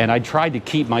 And I tried to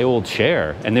keep my old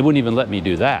chair, and they wouldn't even let me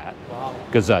do that.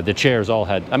 Because the chairs all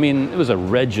had, I mean, it was a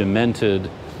regimented,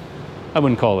 I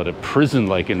wouldn't call it a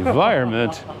prison-like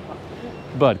environment,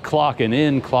 but clocking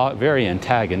in, very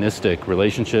antagonistic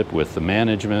relationship with the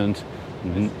management.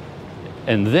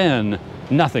 And then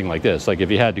nothing like this. Like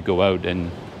if you had to go out and,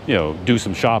 you know, do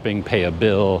some shopping, pay a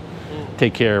bill,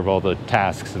 take care of all the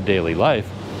tasks of daily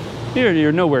life,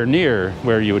 you're nowhere near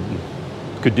where you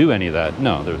could do any of that.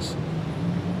 No, there's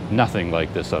nothing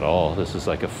like this at all. This is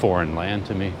like a foreign land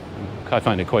to me. I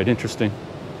find it quite interesting.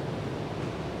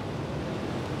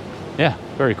 Yeah,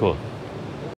 very cool.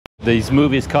 These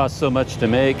movies cost so much to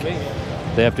make,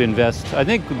 they have to invest. I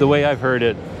think the way I've heard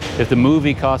it, if the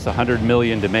movie costs $100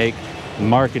 million to make,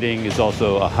 marketing is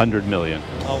also $100 million.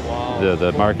 Oh wow!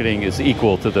 The marketing is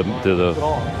equal to the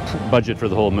budget for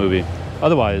the whole movie.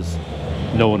 Otherwise,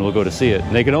 no one will go to see it.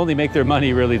 And they can only make their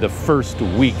money really the first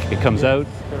week it comes out.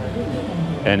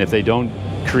 And if they don't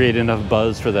create enough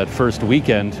buzz for that first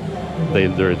weekend, they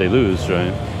lose,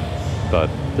 right? But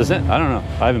I don't know.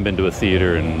 I haven't been to a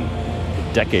theater in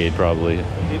a decade, probably.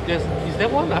 Is there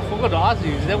one? I forgot to ask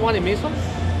you. Is there one in Mason?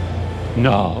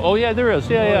 No. Oh yeah, there is.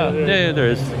 Yeah,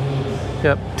 there is.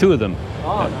 Yep, 2 of them.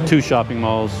 Oh, nice. 2 shopping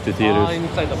malls, 2 theaters.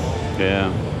 Inside the mall.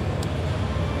 Yeah.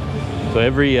 So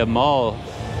every mall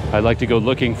I'd like to go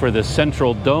looking for the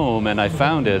central dome, and I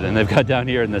found it, and they've got down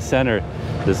here in the center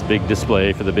this big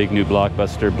display for the big new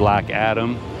blockbuster Black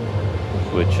Adam,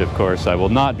 which of course I will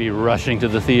not be rushing to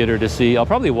the theater to see. I'll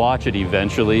probably watch it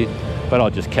eventually, but I'll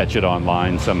just catch it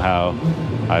online somehow.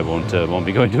 I won't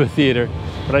be going to a theater,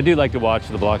 but I do like to watch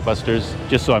the blockbusters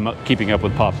just so I'm keeping up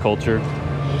with pop culture.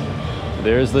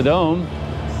 There's the dome.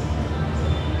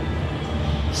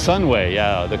 Sunway,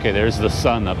 yeah, okay, there's the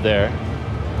sun up there.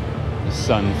 The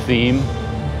sun theme.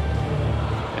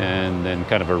 And then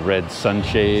kind of a red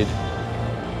sunshade.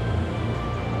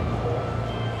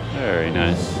 Very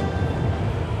nice.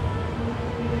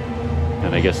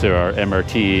 And I guess there are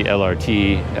MRT,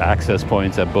 LRT access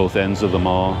points at both ends of the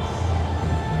mall.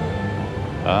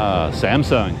 Ah,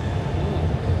 Samsung.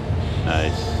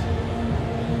 Nice.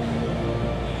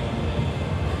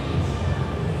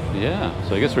 Yeah,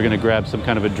 so I guess we're gonna grab some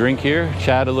kind of a drink here,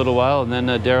 chat a little while, and then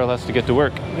Daryl has to get to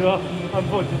work. Yeah,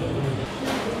 unfortunately.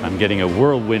 I'm getting a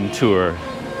whirlwind tour.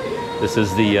 This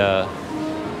is the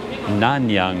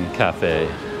Nanyang Cafe.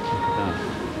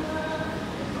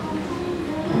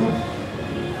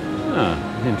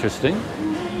 Ah, interesting.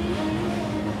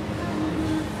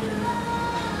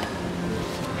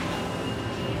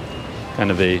 Kind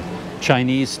of a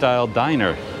Chinese style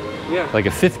diner. Yeah. Like a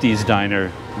 50s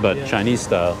diner, but yeah. Chinese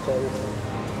style.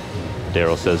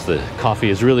 Daryl says the coffee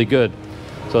is really good.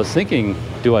 So I was thinking,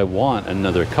 do I want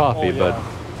another coffee? Oh, yeah.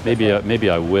 But maybe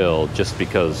I will, just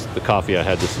because the coffee I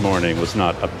had this morning was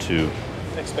not up to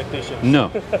expectations. No,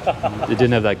 it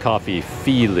didn't have that coffee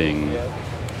feeling. Yeah.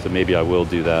 So maybe I will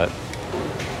do that.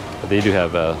 But they do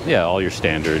have, yeah, all your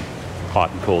standard hot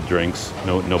and cold drinks.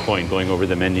 No point going over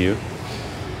the menu.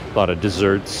 A lot of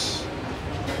desserts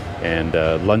and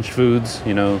lunch foods,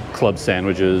 you know, club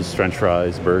sandwiches, French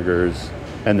fries, burgers,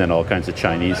 and then all kinds of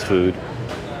Chinese food.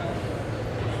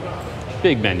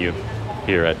 Big menu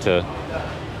here at the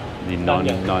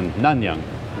Nanyang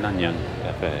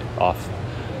Cafe. Off.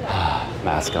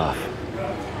 Mask off.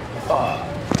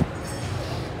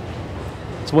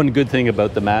 It's one good thing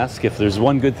about the mask. If there's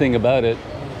one good thing about it,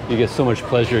 you get so much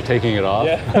pleasure taking it off.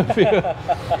 Yeah.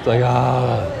 It's like,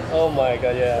 oh my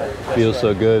God, yeah. Feels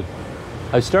so good.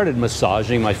 I've started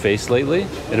massaging my face lately,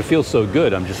 and it feels so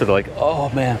good. I'm just sort of like, oh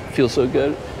man, it feels so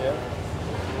good. Yeah.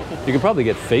 You can probably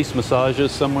get face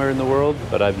massages somewhere in the world,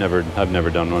 but I've never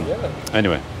done one. Yeah.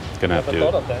 Anyway, gonna have to.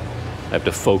 I have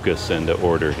to focus and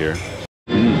order here.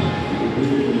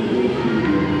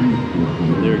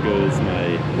 There goes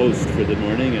my host for the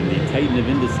morning and the titan of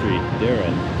industry, Daryl,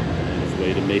 on his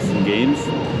way to Mason Games.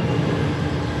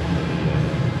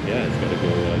 Yeah, he's got to go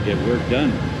get work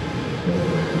done.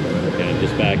 Okay, I'm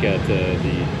just back at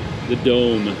the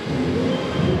dome,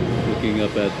 looking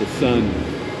up at the sun.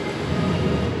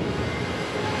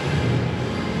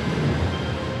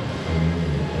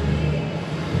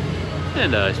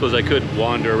 And I suppose I could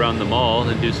wander around the mall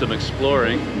and do some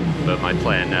exploring, but my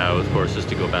plan now, of course, is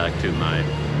to go back to my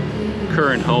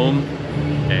current home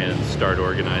and start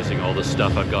organizing all the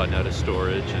stuff I've gotten out of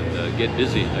storage and get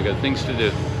busy. I got things to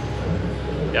do.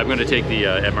 Yeah, I'm going to take the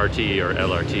MRT or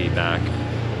LRT back.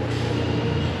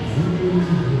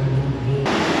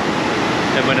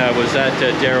 And when I was at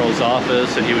Daryl's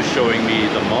office and he was showing me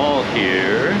the mall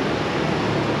here,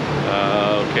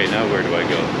 okay, now where do I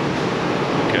go?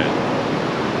 Okay.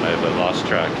 I've lost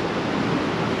track.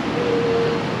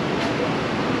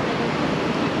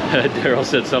 Daryl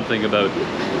said something about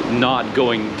not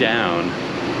going down,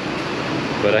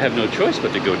 but I have no choice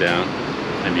but to go down.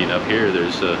 I mean, up here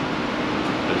there's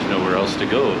nowhere else to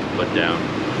go but down.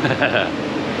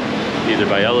 Either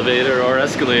by elevator or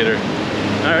escalator.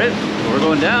 All right, we're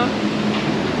going down.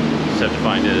 Just have to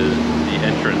find the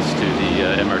entrance to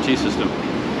the MRT system.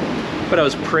 But I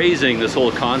was praising this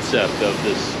whole concept of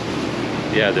this.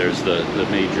 Yeah, there's the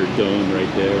major dome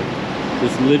right there.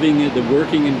 This the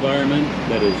working environment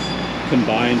that is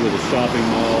combined with a shopping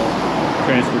mall,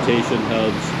 transportation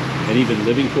hubs, and even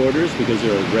living quarters, because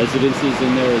there are residences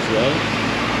in there as well.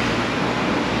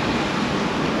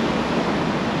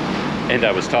 And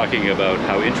I was talking about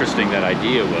how interesting that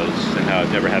idea was and how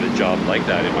I've never had a job like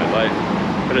that in my life.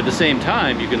 But at the same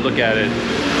time, you can look at it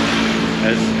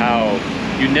as how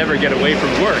you never get away from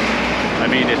work. I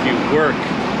mean, if you work,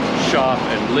 shop,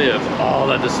 and live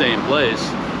all at the same place,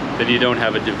 then you don't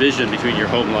have a division between your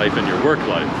home life and your work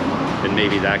life. And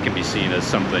maybe that can be seen as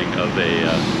something of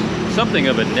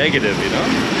a negative, you know?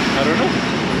 I don't know.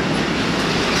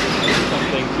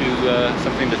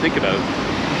 Something to think about.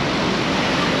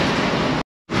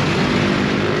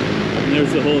 And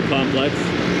there's the whole complex.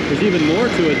 There's even more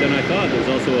to it than I thought. There's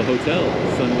also a hotel,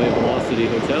 Sunway Velocity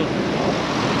Hotel.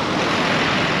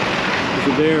 It's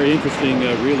a very interesting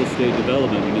real estate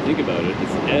development when you think about it.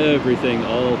 It's everything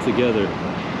all together.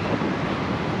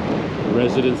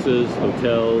 Residences,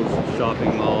 hotels,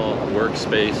 shopping mall,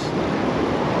 workspace.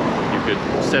 You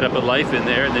could set up a life in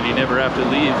there and then you never have to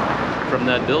leave from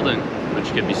that building, which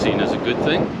can be seen as a good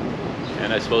thing.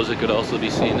 And I suppose it could also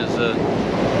be seen as a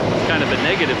kind of a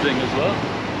negative thing as well.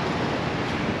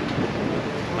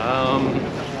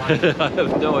 I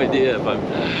have no idea if I'm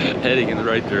heading in the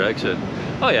right direction.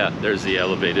 Oh yeah, there's the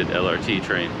elevated LRT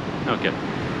train. Okay.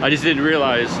 I just didn't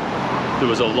realize there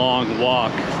was a long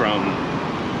walk from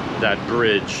that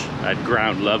bridge at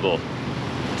ground level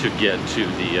to get to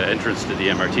the entrance to the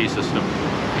MRT system.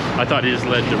 I thought it just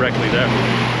led directly there.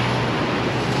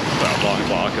 Well, long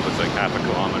walk, it looks like half a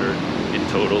kilometer in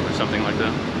total or something like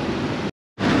that.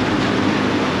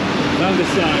 Found a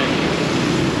sign.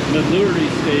 Lavalier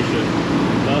Station,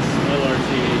 bus,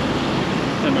 LRT,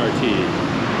 MRT.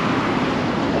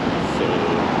 So,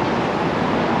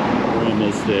 we're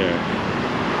almost there.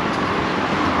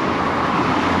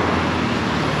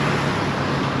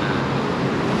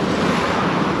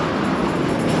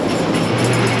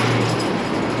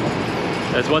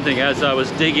 That's one thing, as I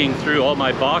was digging through all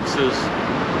my boxes,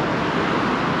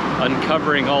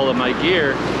 uncovering all of my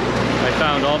gear, I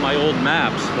found all my old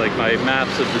maps, like my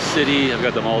maps of the city. I've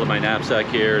got them all in my knapsack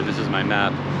here. This is my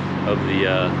map of the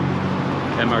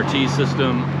MRT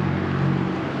system.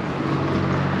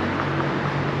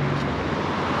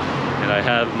 And I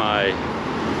have my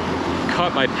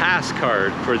pass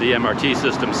card for the MRT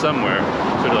system somewhere,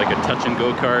 sort of like a touch and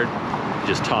go card. You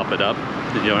just top it up,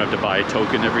 you don't have to buy a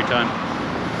token every time.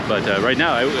 But right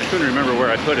now, I couldn't remember where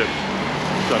I put it,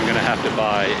 so I'm gonna have to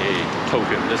buy a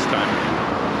token this time.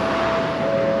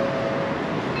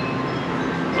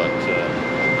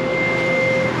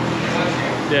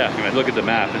 Yeah, I'm gonna look at the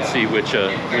map and see which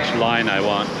line I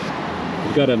want.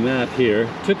 I've got a map here.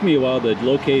 It took me a while to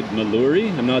locate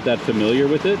Lavalier. I'm not that familiar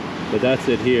with it, but that's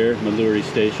it here, Lavalier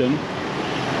Station.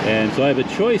 And so I have a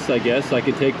choice, I guess. I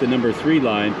could take the number 3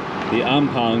 line, the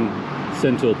Ampang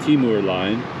Sentul Timur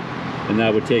line, and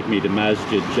that would take me to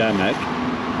Masjid Jamek,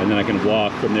 and then I can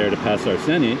walk from there to Pasar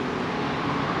Seni.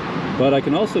 But I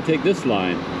can also take this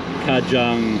line,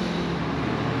 Kajang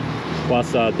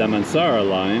Kwasa Damansara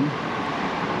line,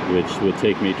 which will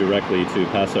take me directly to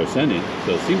Pasar Seni.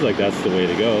 So it seems like that's the way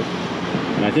to go.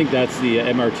 And I think that's the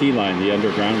MRT line, the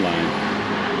underground line.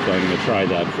 So I'm going to try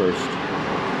that first.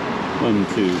 1,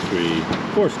 2, 3,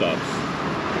 4 stops.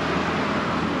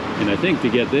 And I think to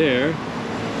get there,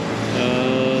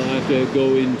 I have to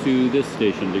go into this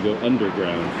station to go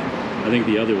underground. I think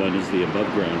the other one is the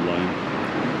above ground line.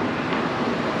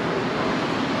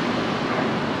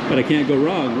 But I can't go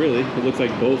wrong, really. It looks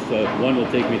like both, one will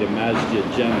take me to Masjid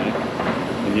Jamek,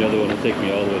 and the other one will take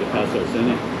me all the way to Pasar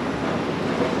Seni.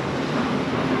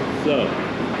 So,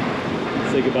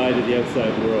 say goodbye to the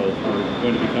outside world. We're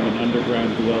going to become an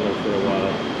underground dweller for a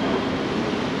while.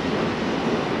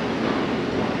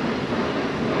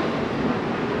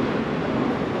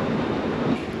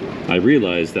 I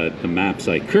realize that the maps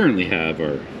I currently have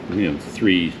are,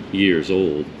 3 years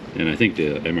old. And I think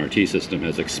the MRT system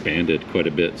has expanded quite a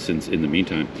bit since in the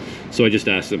meantime. So I just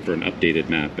asked them for an updated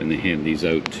map, and they hand these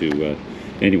out to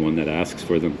anyone that asks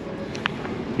for them.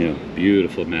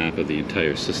 Beautiful map of the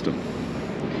entire system.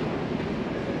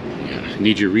 Yeah,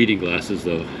 need your reading glasses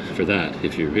though for that.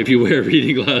 If you wear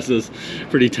reading glasses,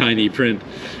 pretty tiny print,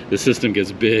 the system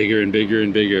gets bigger and bigger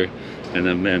and bigger, and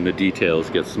then the details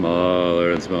get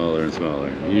smaller and smaller and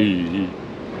smaller.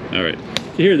 All right,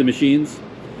 so here are the machines.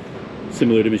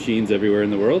 Similar to machines everywhere in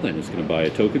the world. I'm just going to buy a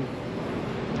token.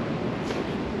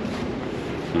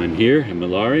 I'm here in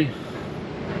Lavalier,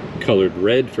 colored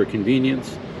red for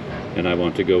convenience, and I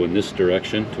want to go in this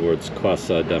direction towards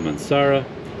Kwasa Damansara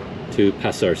to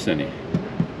Pasar Seni.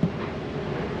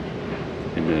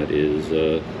 And that is,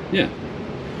 yeah.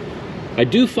 I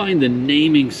do find the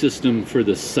naming system for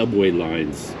the subway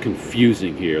lines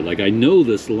confusing here. Like, I know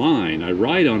this line, I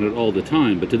ride on it all the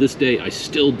time, but to this day I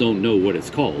still don't know what it's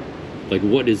called. Like,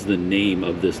 what is the name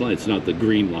of this line? It's not the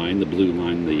green line, the blue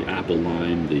line, the apple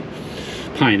line, the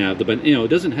pineapple, but it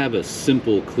doesn't have a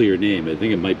simple, clear name. I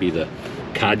think it might be the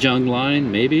Kajang line,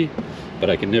 maybe, but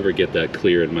I can never get that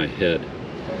clear in my head.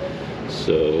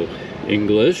 So,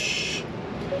 English,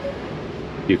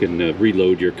 you can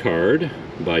reload your card,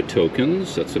 buy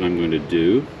tokens, that's what I'm going to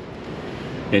do.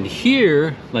 And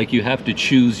here, like, you have to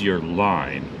choose your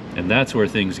line, and that's where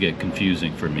things get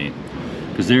confusing for me.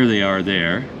 Because there they are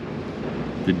there.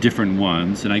 The different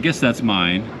ones, and I guess that's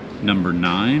mine, number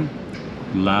 9,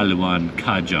 Laluan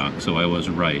Kajang, so I was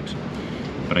right.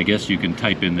 But I guess you can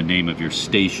type in the name of your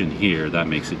station here, that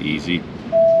makes it easy.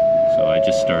 So So I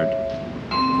just start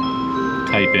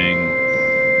typing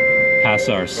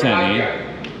Pasar Seni,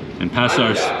 and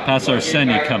Pasar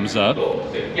Seni comes up.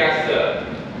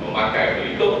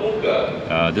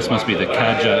 This must be the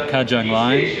Kajang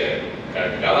line.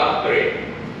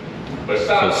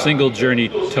 So single journey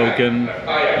token,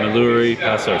 Maluri,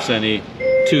 Pasar Seni,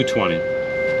 220.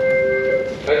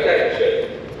 Attention,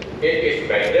 it is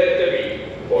mandatory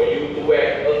for you to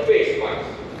wear a face mask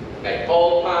at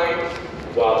all times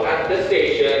while at the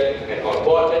station and on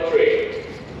board the train.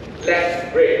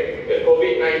 Let's break the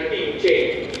COVID-19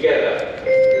 chain together.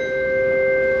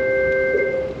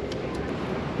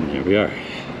 And here we are.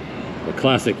 A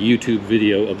classic YouTube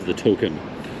video of the token.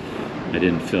 I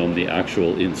didn't film the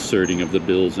actual inserting of the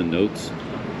bills and notes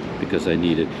because I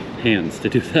needed hands to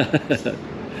do that.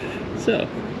 So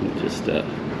we'll just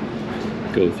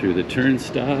go through the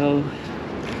turnstile,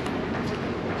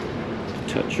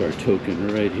 touch our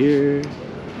token right here,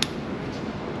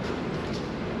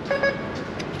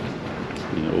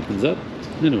 and it opens up,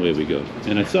 and away we go.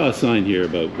 And I saw a sign here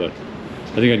about what,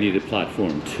 I think I needed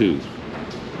platform 2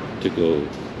 to go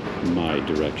my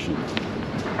direction.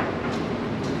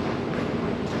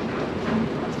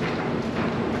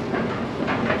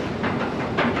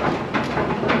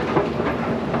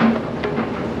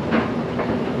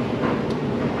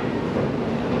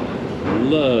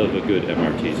 Love a good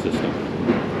MRT system.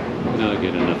 Not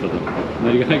get enough of them.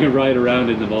 I can ride around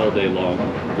in them all day long,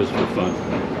 just for fun.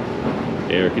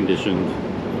 Air conditioned.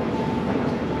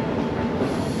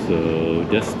 So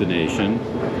destination,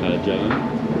 Kajang,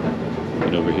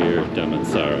 and over here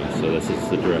Damansara. So this is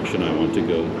the direction I want to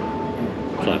go.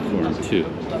 Platform 2.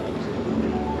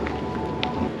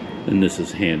 And this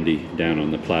is handy. Down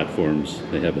on the platforms,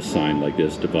 they have a sign like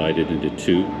this, divided into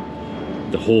 2.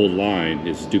 The whole line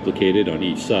is duplicated on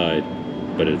each side,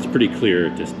 but it's pretty clear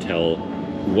to tell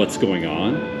what's going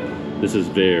on. This is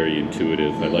very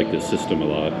intuitive. I like this system a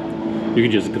lot. You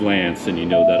can just glance and you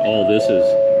know that all this is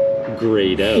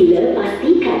grayed out. Sila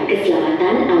pastikan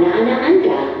keselamatan anak-anak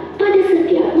Anda pada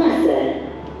setiap masa.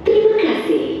 Terima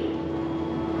kasih.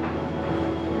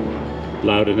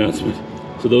 Loud announcement.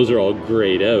 So those are all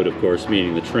grayed out, of course,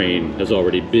 meaning the train has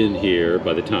already been here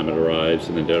by the time it arrives,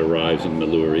 and then it arrives in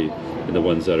Maluri. And the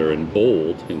ones that are in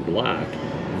bold, in black,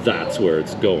 that's where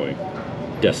it's going.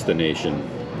 Destination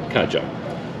Kajang.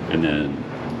 And then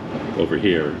over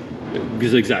here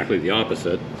is exactly the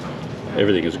opposite.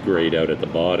 Everything is grayed out at the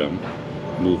bottom,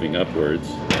 moving upwards,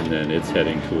 and then it's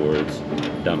heading towards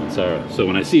Damansara. So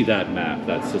when I see that map,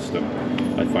 that system,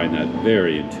 I find that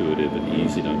very intuitive and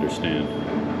easy to understand.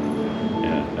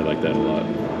 Yeah, I like that a lot.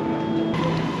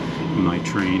 My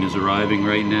train is arriving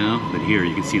right now, but here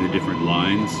you can see the different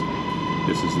lines.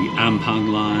 This is the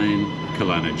Ampang line,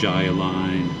 Kelana Jaya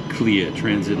line, Klia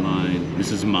transit line.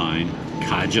 This is mine,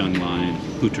 Kajang line,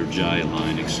 Putrajaya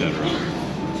line, etc.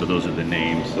 So those are the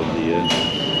names of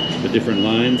the different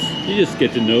lines. You just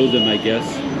get to know them, I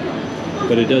guess.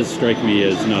 But it does strike me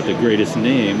as not the greatest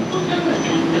name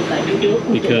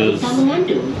because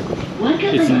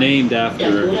it's named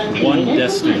after one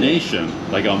destination,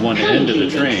 like on one end of the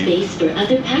train,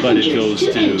 but it goes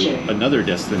to another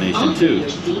destination too.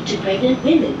 To pregnant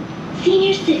women,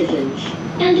 senior citizens,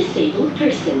 and disabled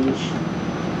persons.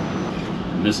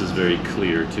 And this is very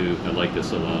clear too. I like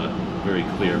this a lot. Very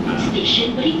clear map.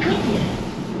 Station Berikutnya,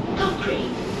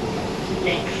 Cochrane.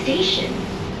 Next station,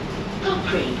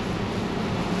 Cochrane.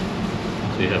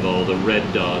 So you have all the red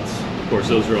dots. Of course,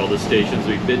 those are all the stations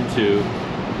we've been to.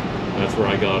 That's where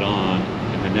I got on.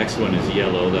 And the next one is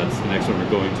yellow. That's the next one we're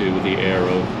going to with the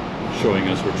arrow showing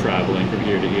us we're traveling from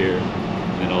here to here.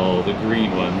 And all the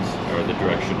green ones are the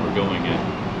direction we're going in.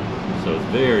 So it's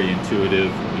very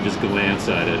intuitive. You just glance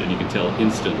at it and you can tell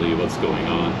instantly what's going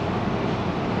on.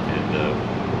 And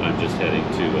I'm just heading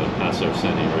to Pasar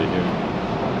Seni right here.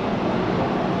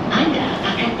 Anda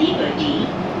akan tiba di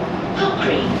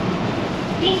Cochrane.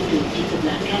 Pintu di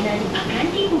sebelah kanan akan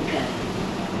dibuka.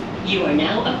 You are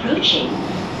now approaching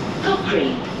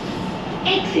Cochrane.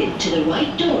 Exit to the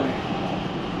right door.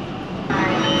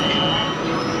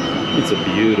 It's a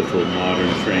beautiful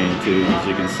modern train too, as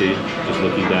you can see, just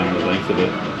looking down the length of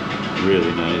it.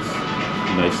 Really nice.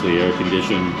 Nicely air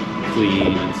conditioned,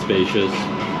 clean and spacious.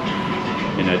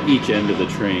 And at each end of the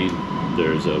train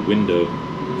there's a window.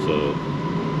 So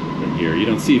from here you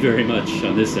don't see very much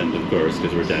on this end, of course,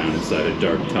 because we're down inside a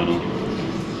dark tunnel.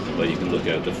 But you can look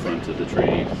out the front of the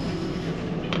train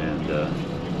and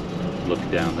look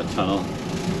down the tunnel.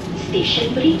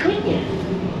 Station berikutnya,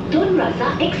 Tun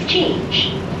Razak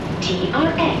Exchange,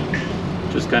 TRX.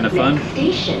 Just kind of fun. Next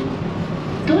station,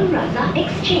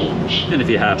 Exchange. And if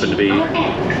you happen to be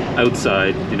GRX.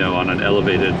 outside, you know, on an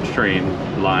elevated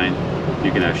train line,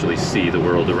 you can actually see the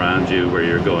world around you where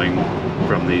you're going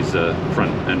from these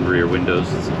front and rear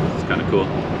windows. It's kind of cool.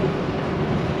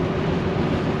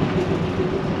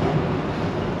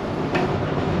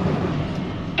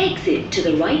 Exit to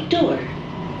the right door.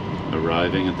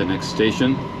 Arriving at the next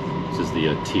station. This is the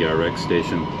TRX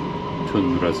station,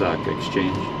 Tun Razak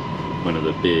Exchange. One of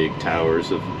the big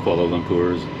towers of Kuala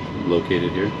Lumpur is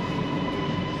located here.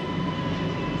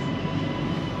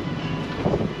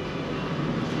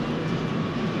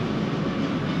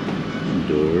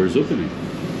 Doors opening.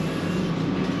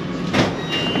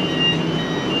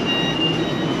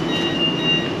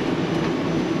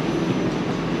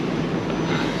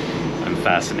 I'm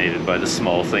fascinated by the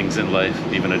small things in life.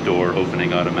 Even a door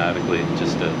opening automatically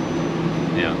just,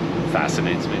 you know,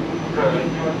 fascinates me.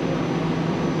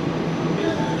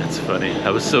 It's funny. I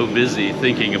was so busy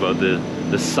thinking about the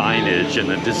signage and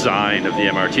the design of the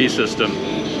MRT system,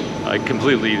 I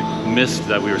completely missed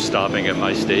that we were stopping at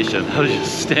my station. I was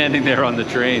just standing there on the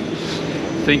train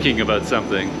thinking about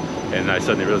something, and I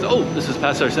suddenly realized, oh, this is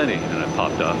Pasar Seni, and I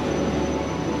popped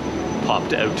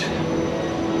out.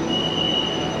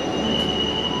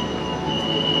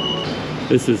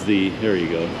 This is the, there you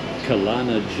go,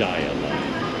 Kelana Jaya line.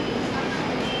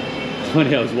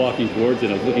 Funny, I was walking towards it,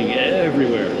 I was looking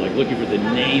everywhere, like looking for the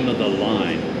name of the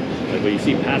line. Like when you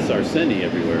see Pasar Seni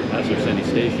everywhere, Pasar Seni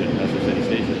Station, Pasar Seni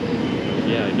Station.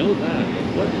 Yeah, I know that.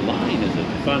 What line is it?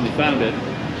 I finally found it.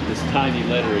 This tiny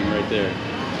lettering right there.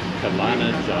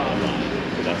 Kelana Jaya line.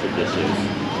 So that's what this is.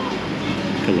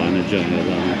 Kelana Jaya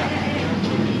line.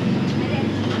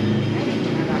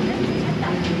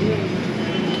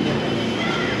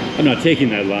 I'm not taking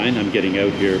that line, I'm getting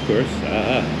out here, of course.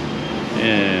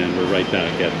 And we're right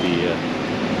back at the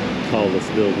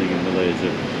tallest building in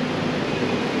Malaysia.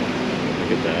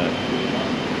 Look at that.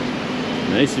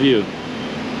 Nice view.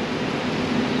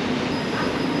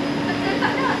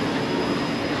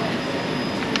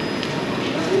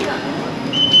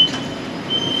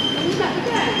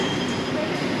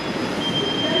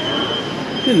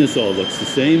 And this all looks the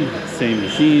same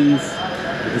machines,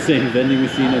 the same vending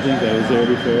machine I think that was there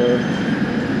before.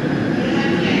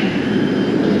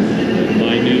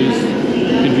 My News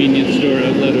convenience store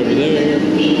outlet over there.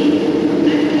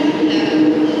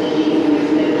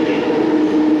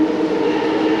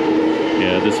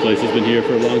 Yeah, this place has been here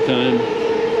for a long time.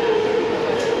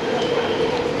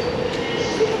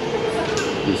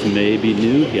 This may be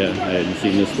new. Yeah, I hadn't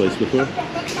seen this place before.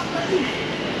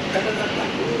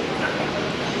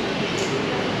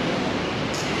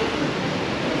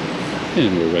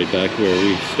 And we're right back where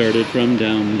we started from,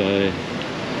 down by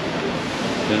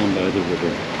the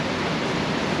river.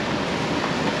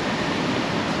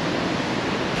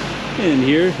 And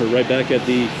here we're right back at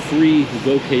the free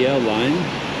GoKL line,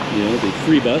 you know, the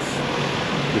free bus.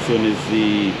 This one is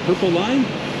the purple line.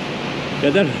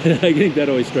 Yeah, that I think that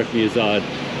always struck me as odd.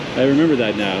 I remember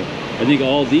that now. I think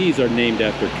all these are named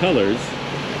after colors.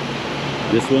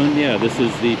 This one, yeah, this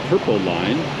is the purple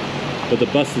line. But the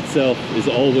bus itself is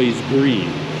always green,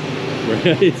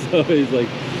 right? It's always like,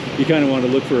 you kind of want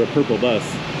to look for a purple bus,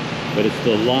 but it's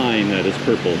the line that is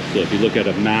purple. So if you look at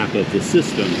a map of the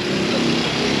system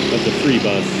of the free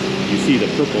bus, you see the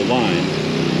purple line,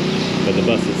 but the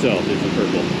bus itself isn't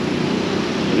purple.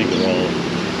 I think they're all,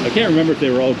 I can't remember if they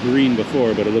were all green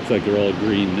before, but it looks like they're all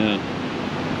green now.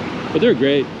 But they're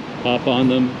great. Hop on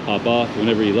them, hop off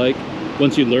whenever you like.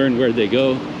 Once you learn where they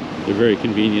go, they're very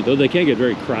convenient, though they can get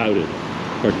very crowded,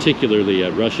 particularly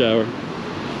at rush hour,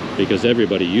 because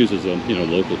everybody uses them, you know,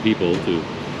 local people, to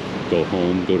go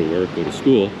home, go to work, go to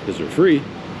school, because they're free.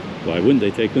 Why wouldn't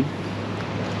they take them?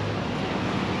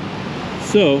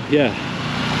 So, yeah.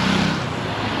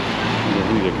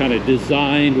 They're kind of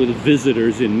designed with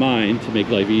visitors in mind to make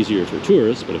life easier for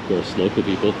tourists, but of course local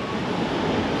people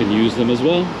can use them as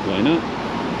well. Why not?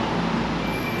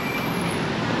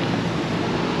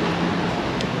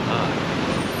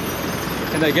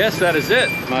 And I guess that is it.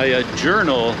 My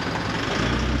journal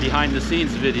behind the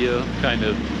scenes video kind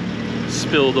of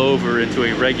spilled over into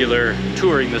a regular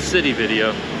touring the city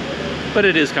video, but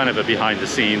it is kind of a behind the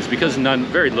scenes because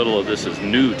very little of this is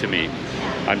new to me.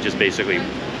 I'm just basically,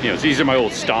 you know, these are my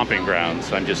old stomping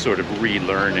grounds. I'm just sort of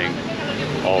relearning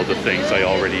all the things I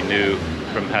already knew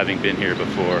from having been here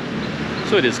before.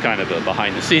 So it is kind of a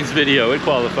behind the scenes video. It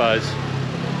qualifies.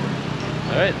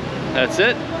 All right, that's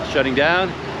it. Shutting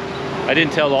down. I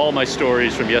didn't tell all my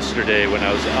stories from yesterday when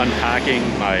I was unpacking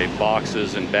my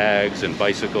boxes and bags and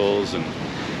bicycles and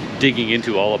digging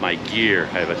into all of my gear.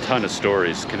 I have a ton of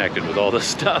stories connected with all the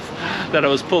stuff that I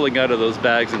was pulling out of those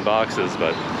bags and boxes,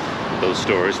 but those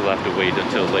stories will have to wait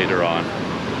until later on.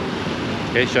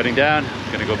 Okay, shutting down.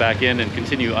 Gonna go back in and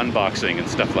continue unboxing and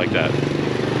stuff like that.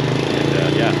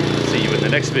 And yeah, see you in the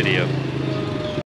next video.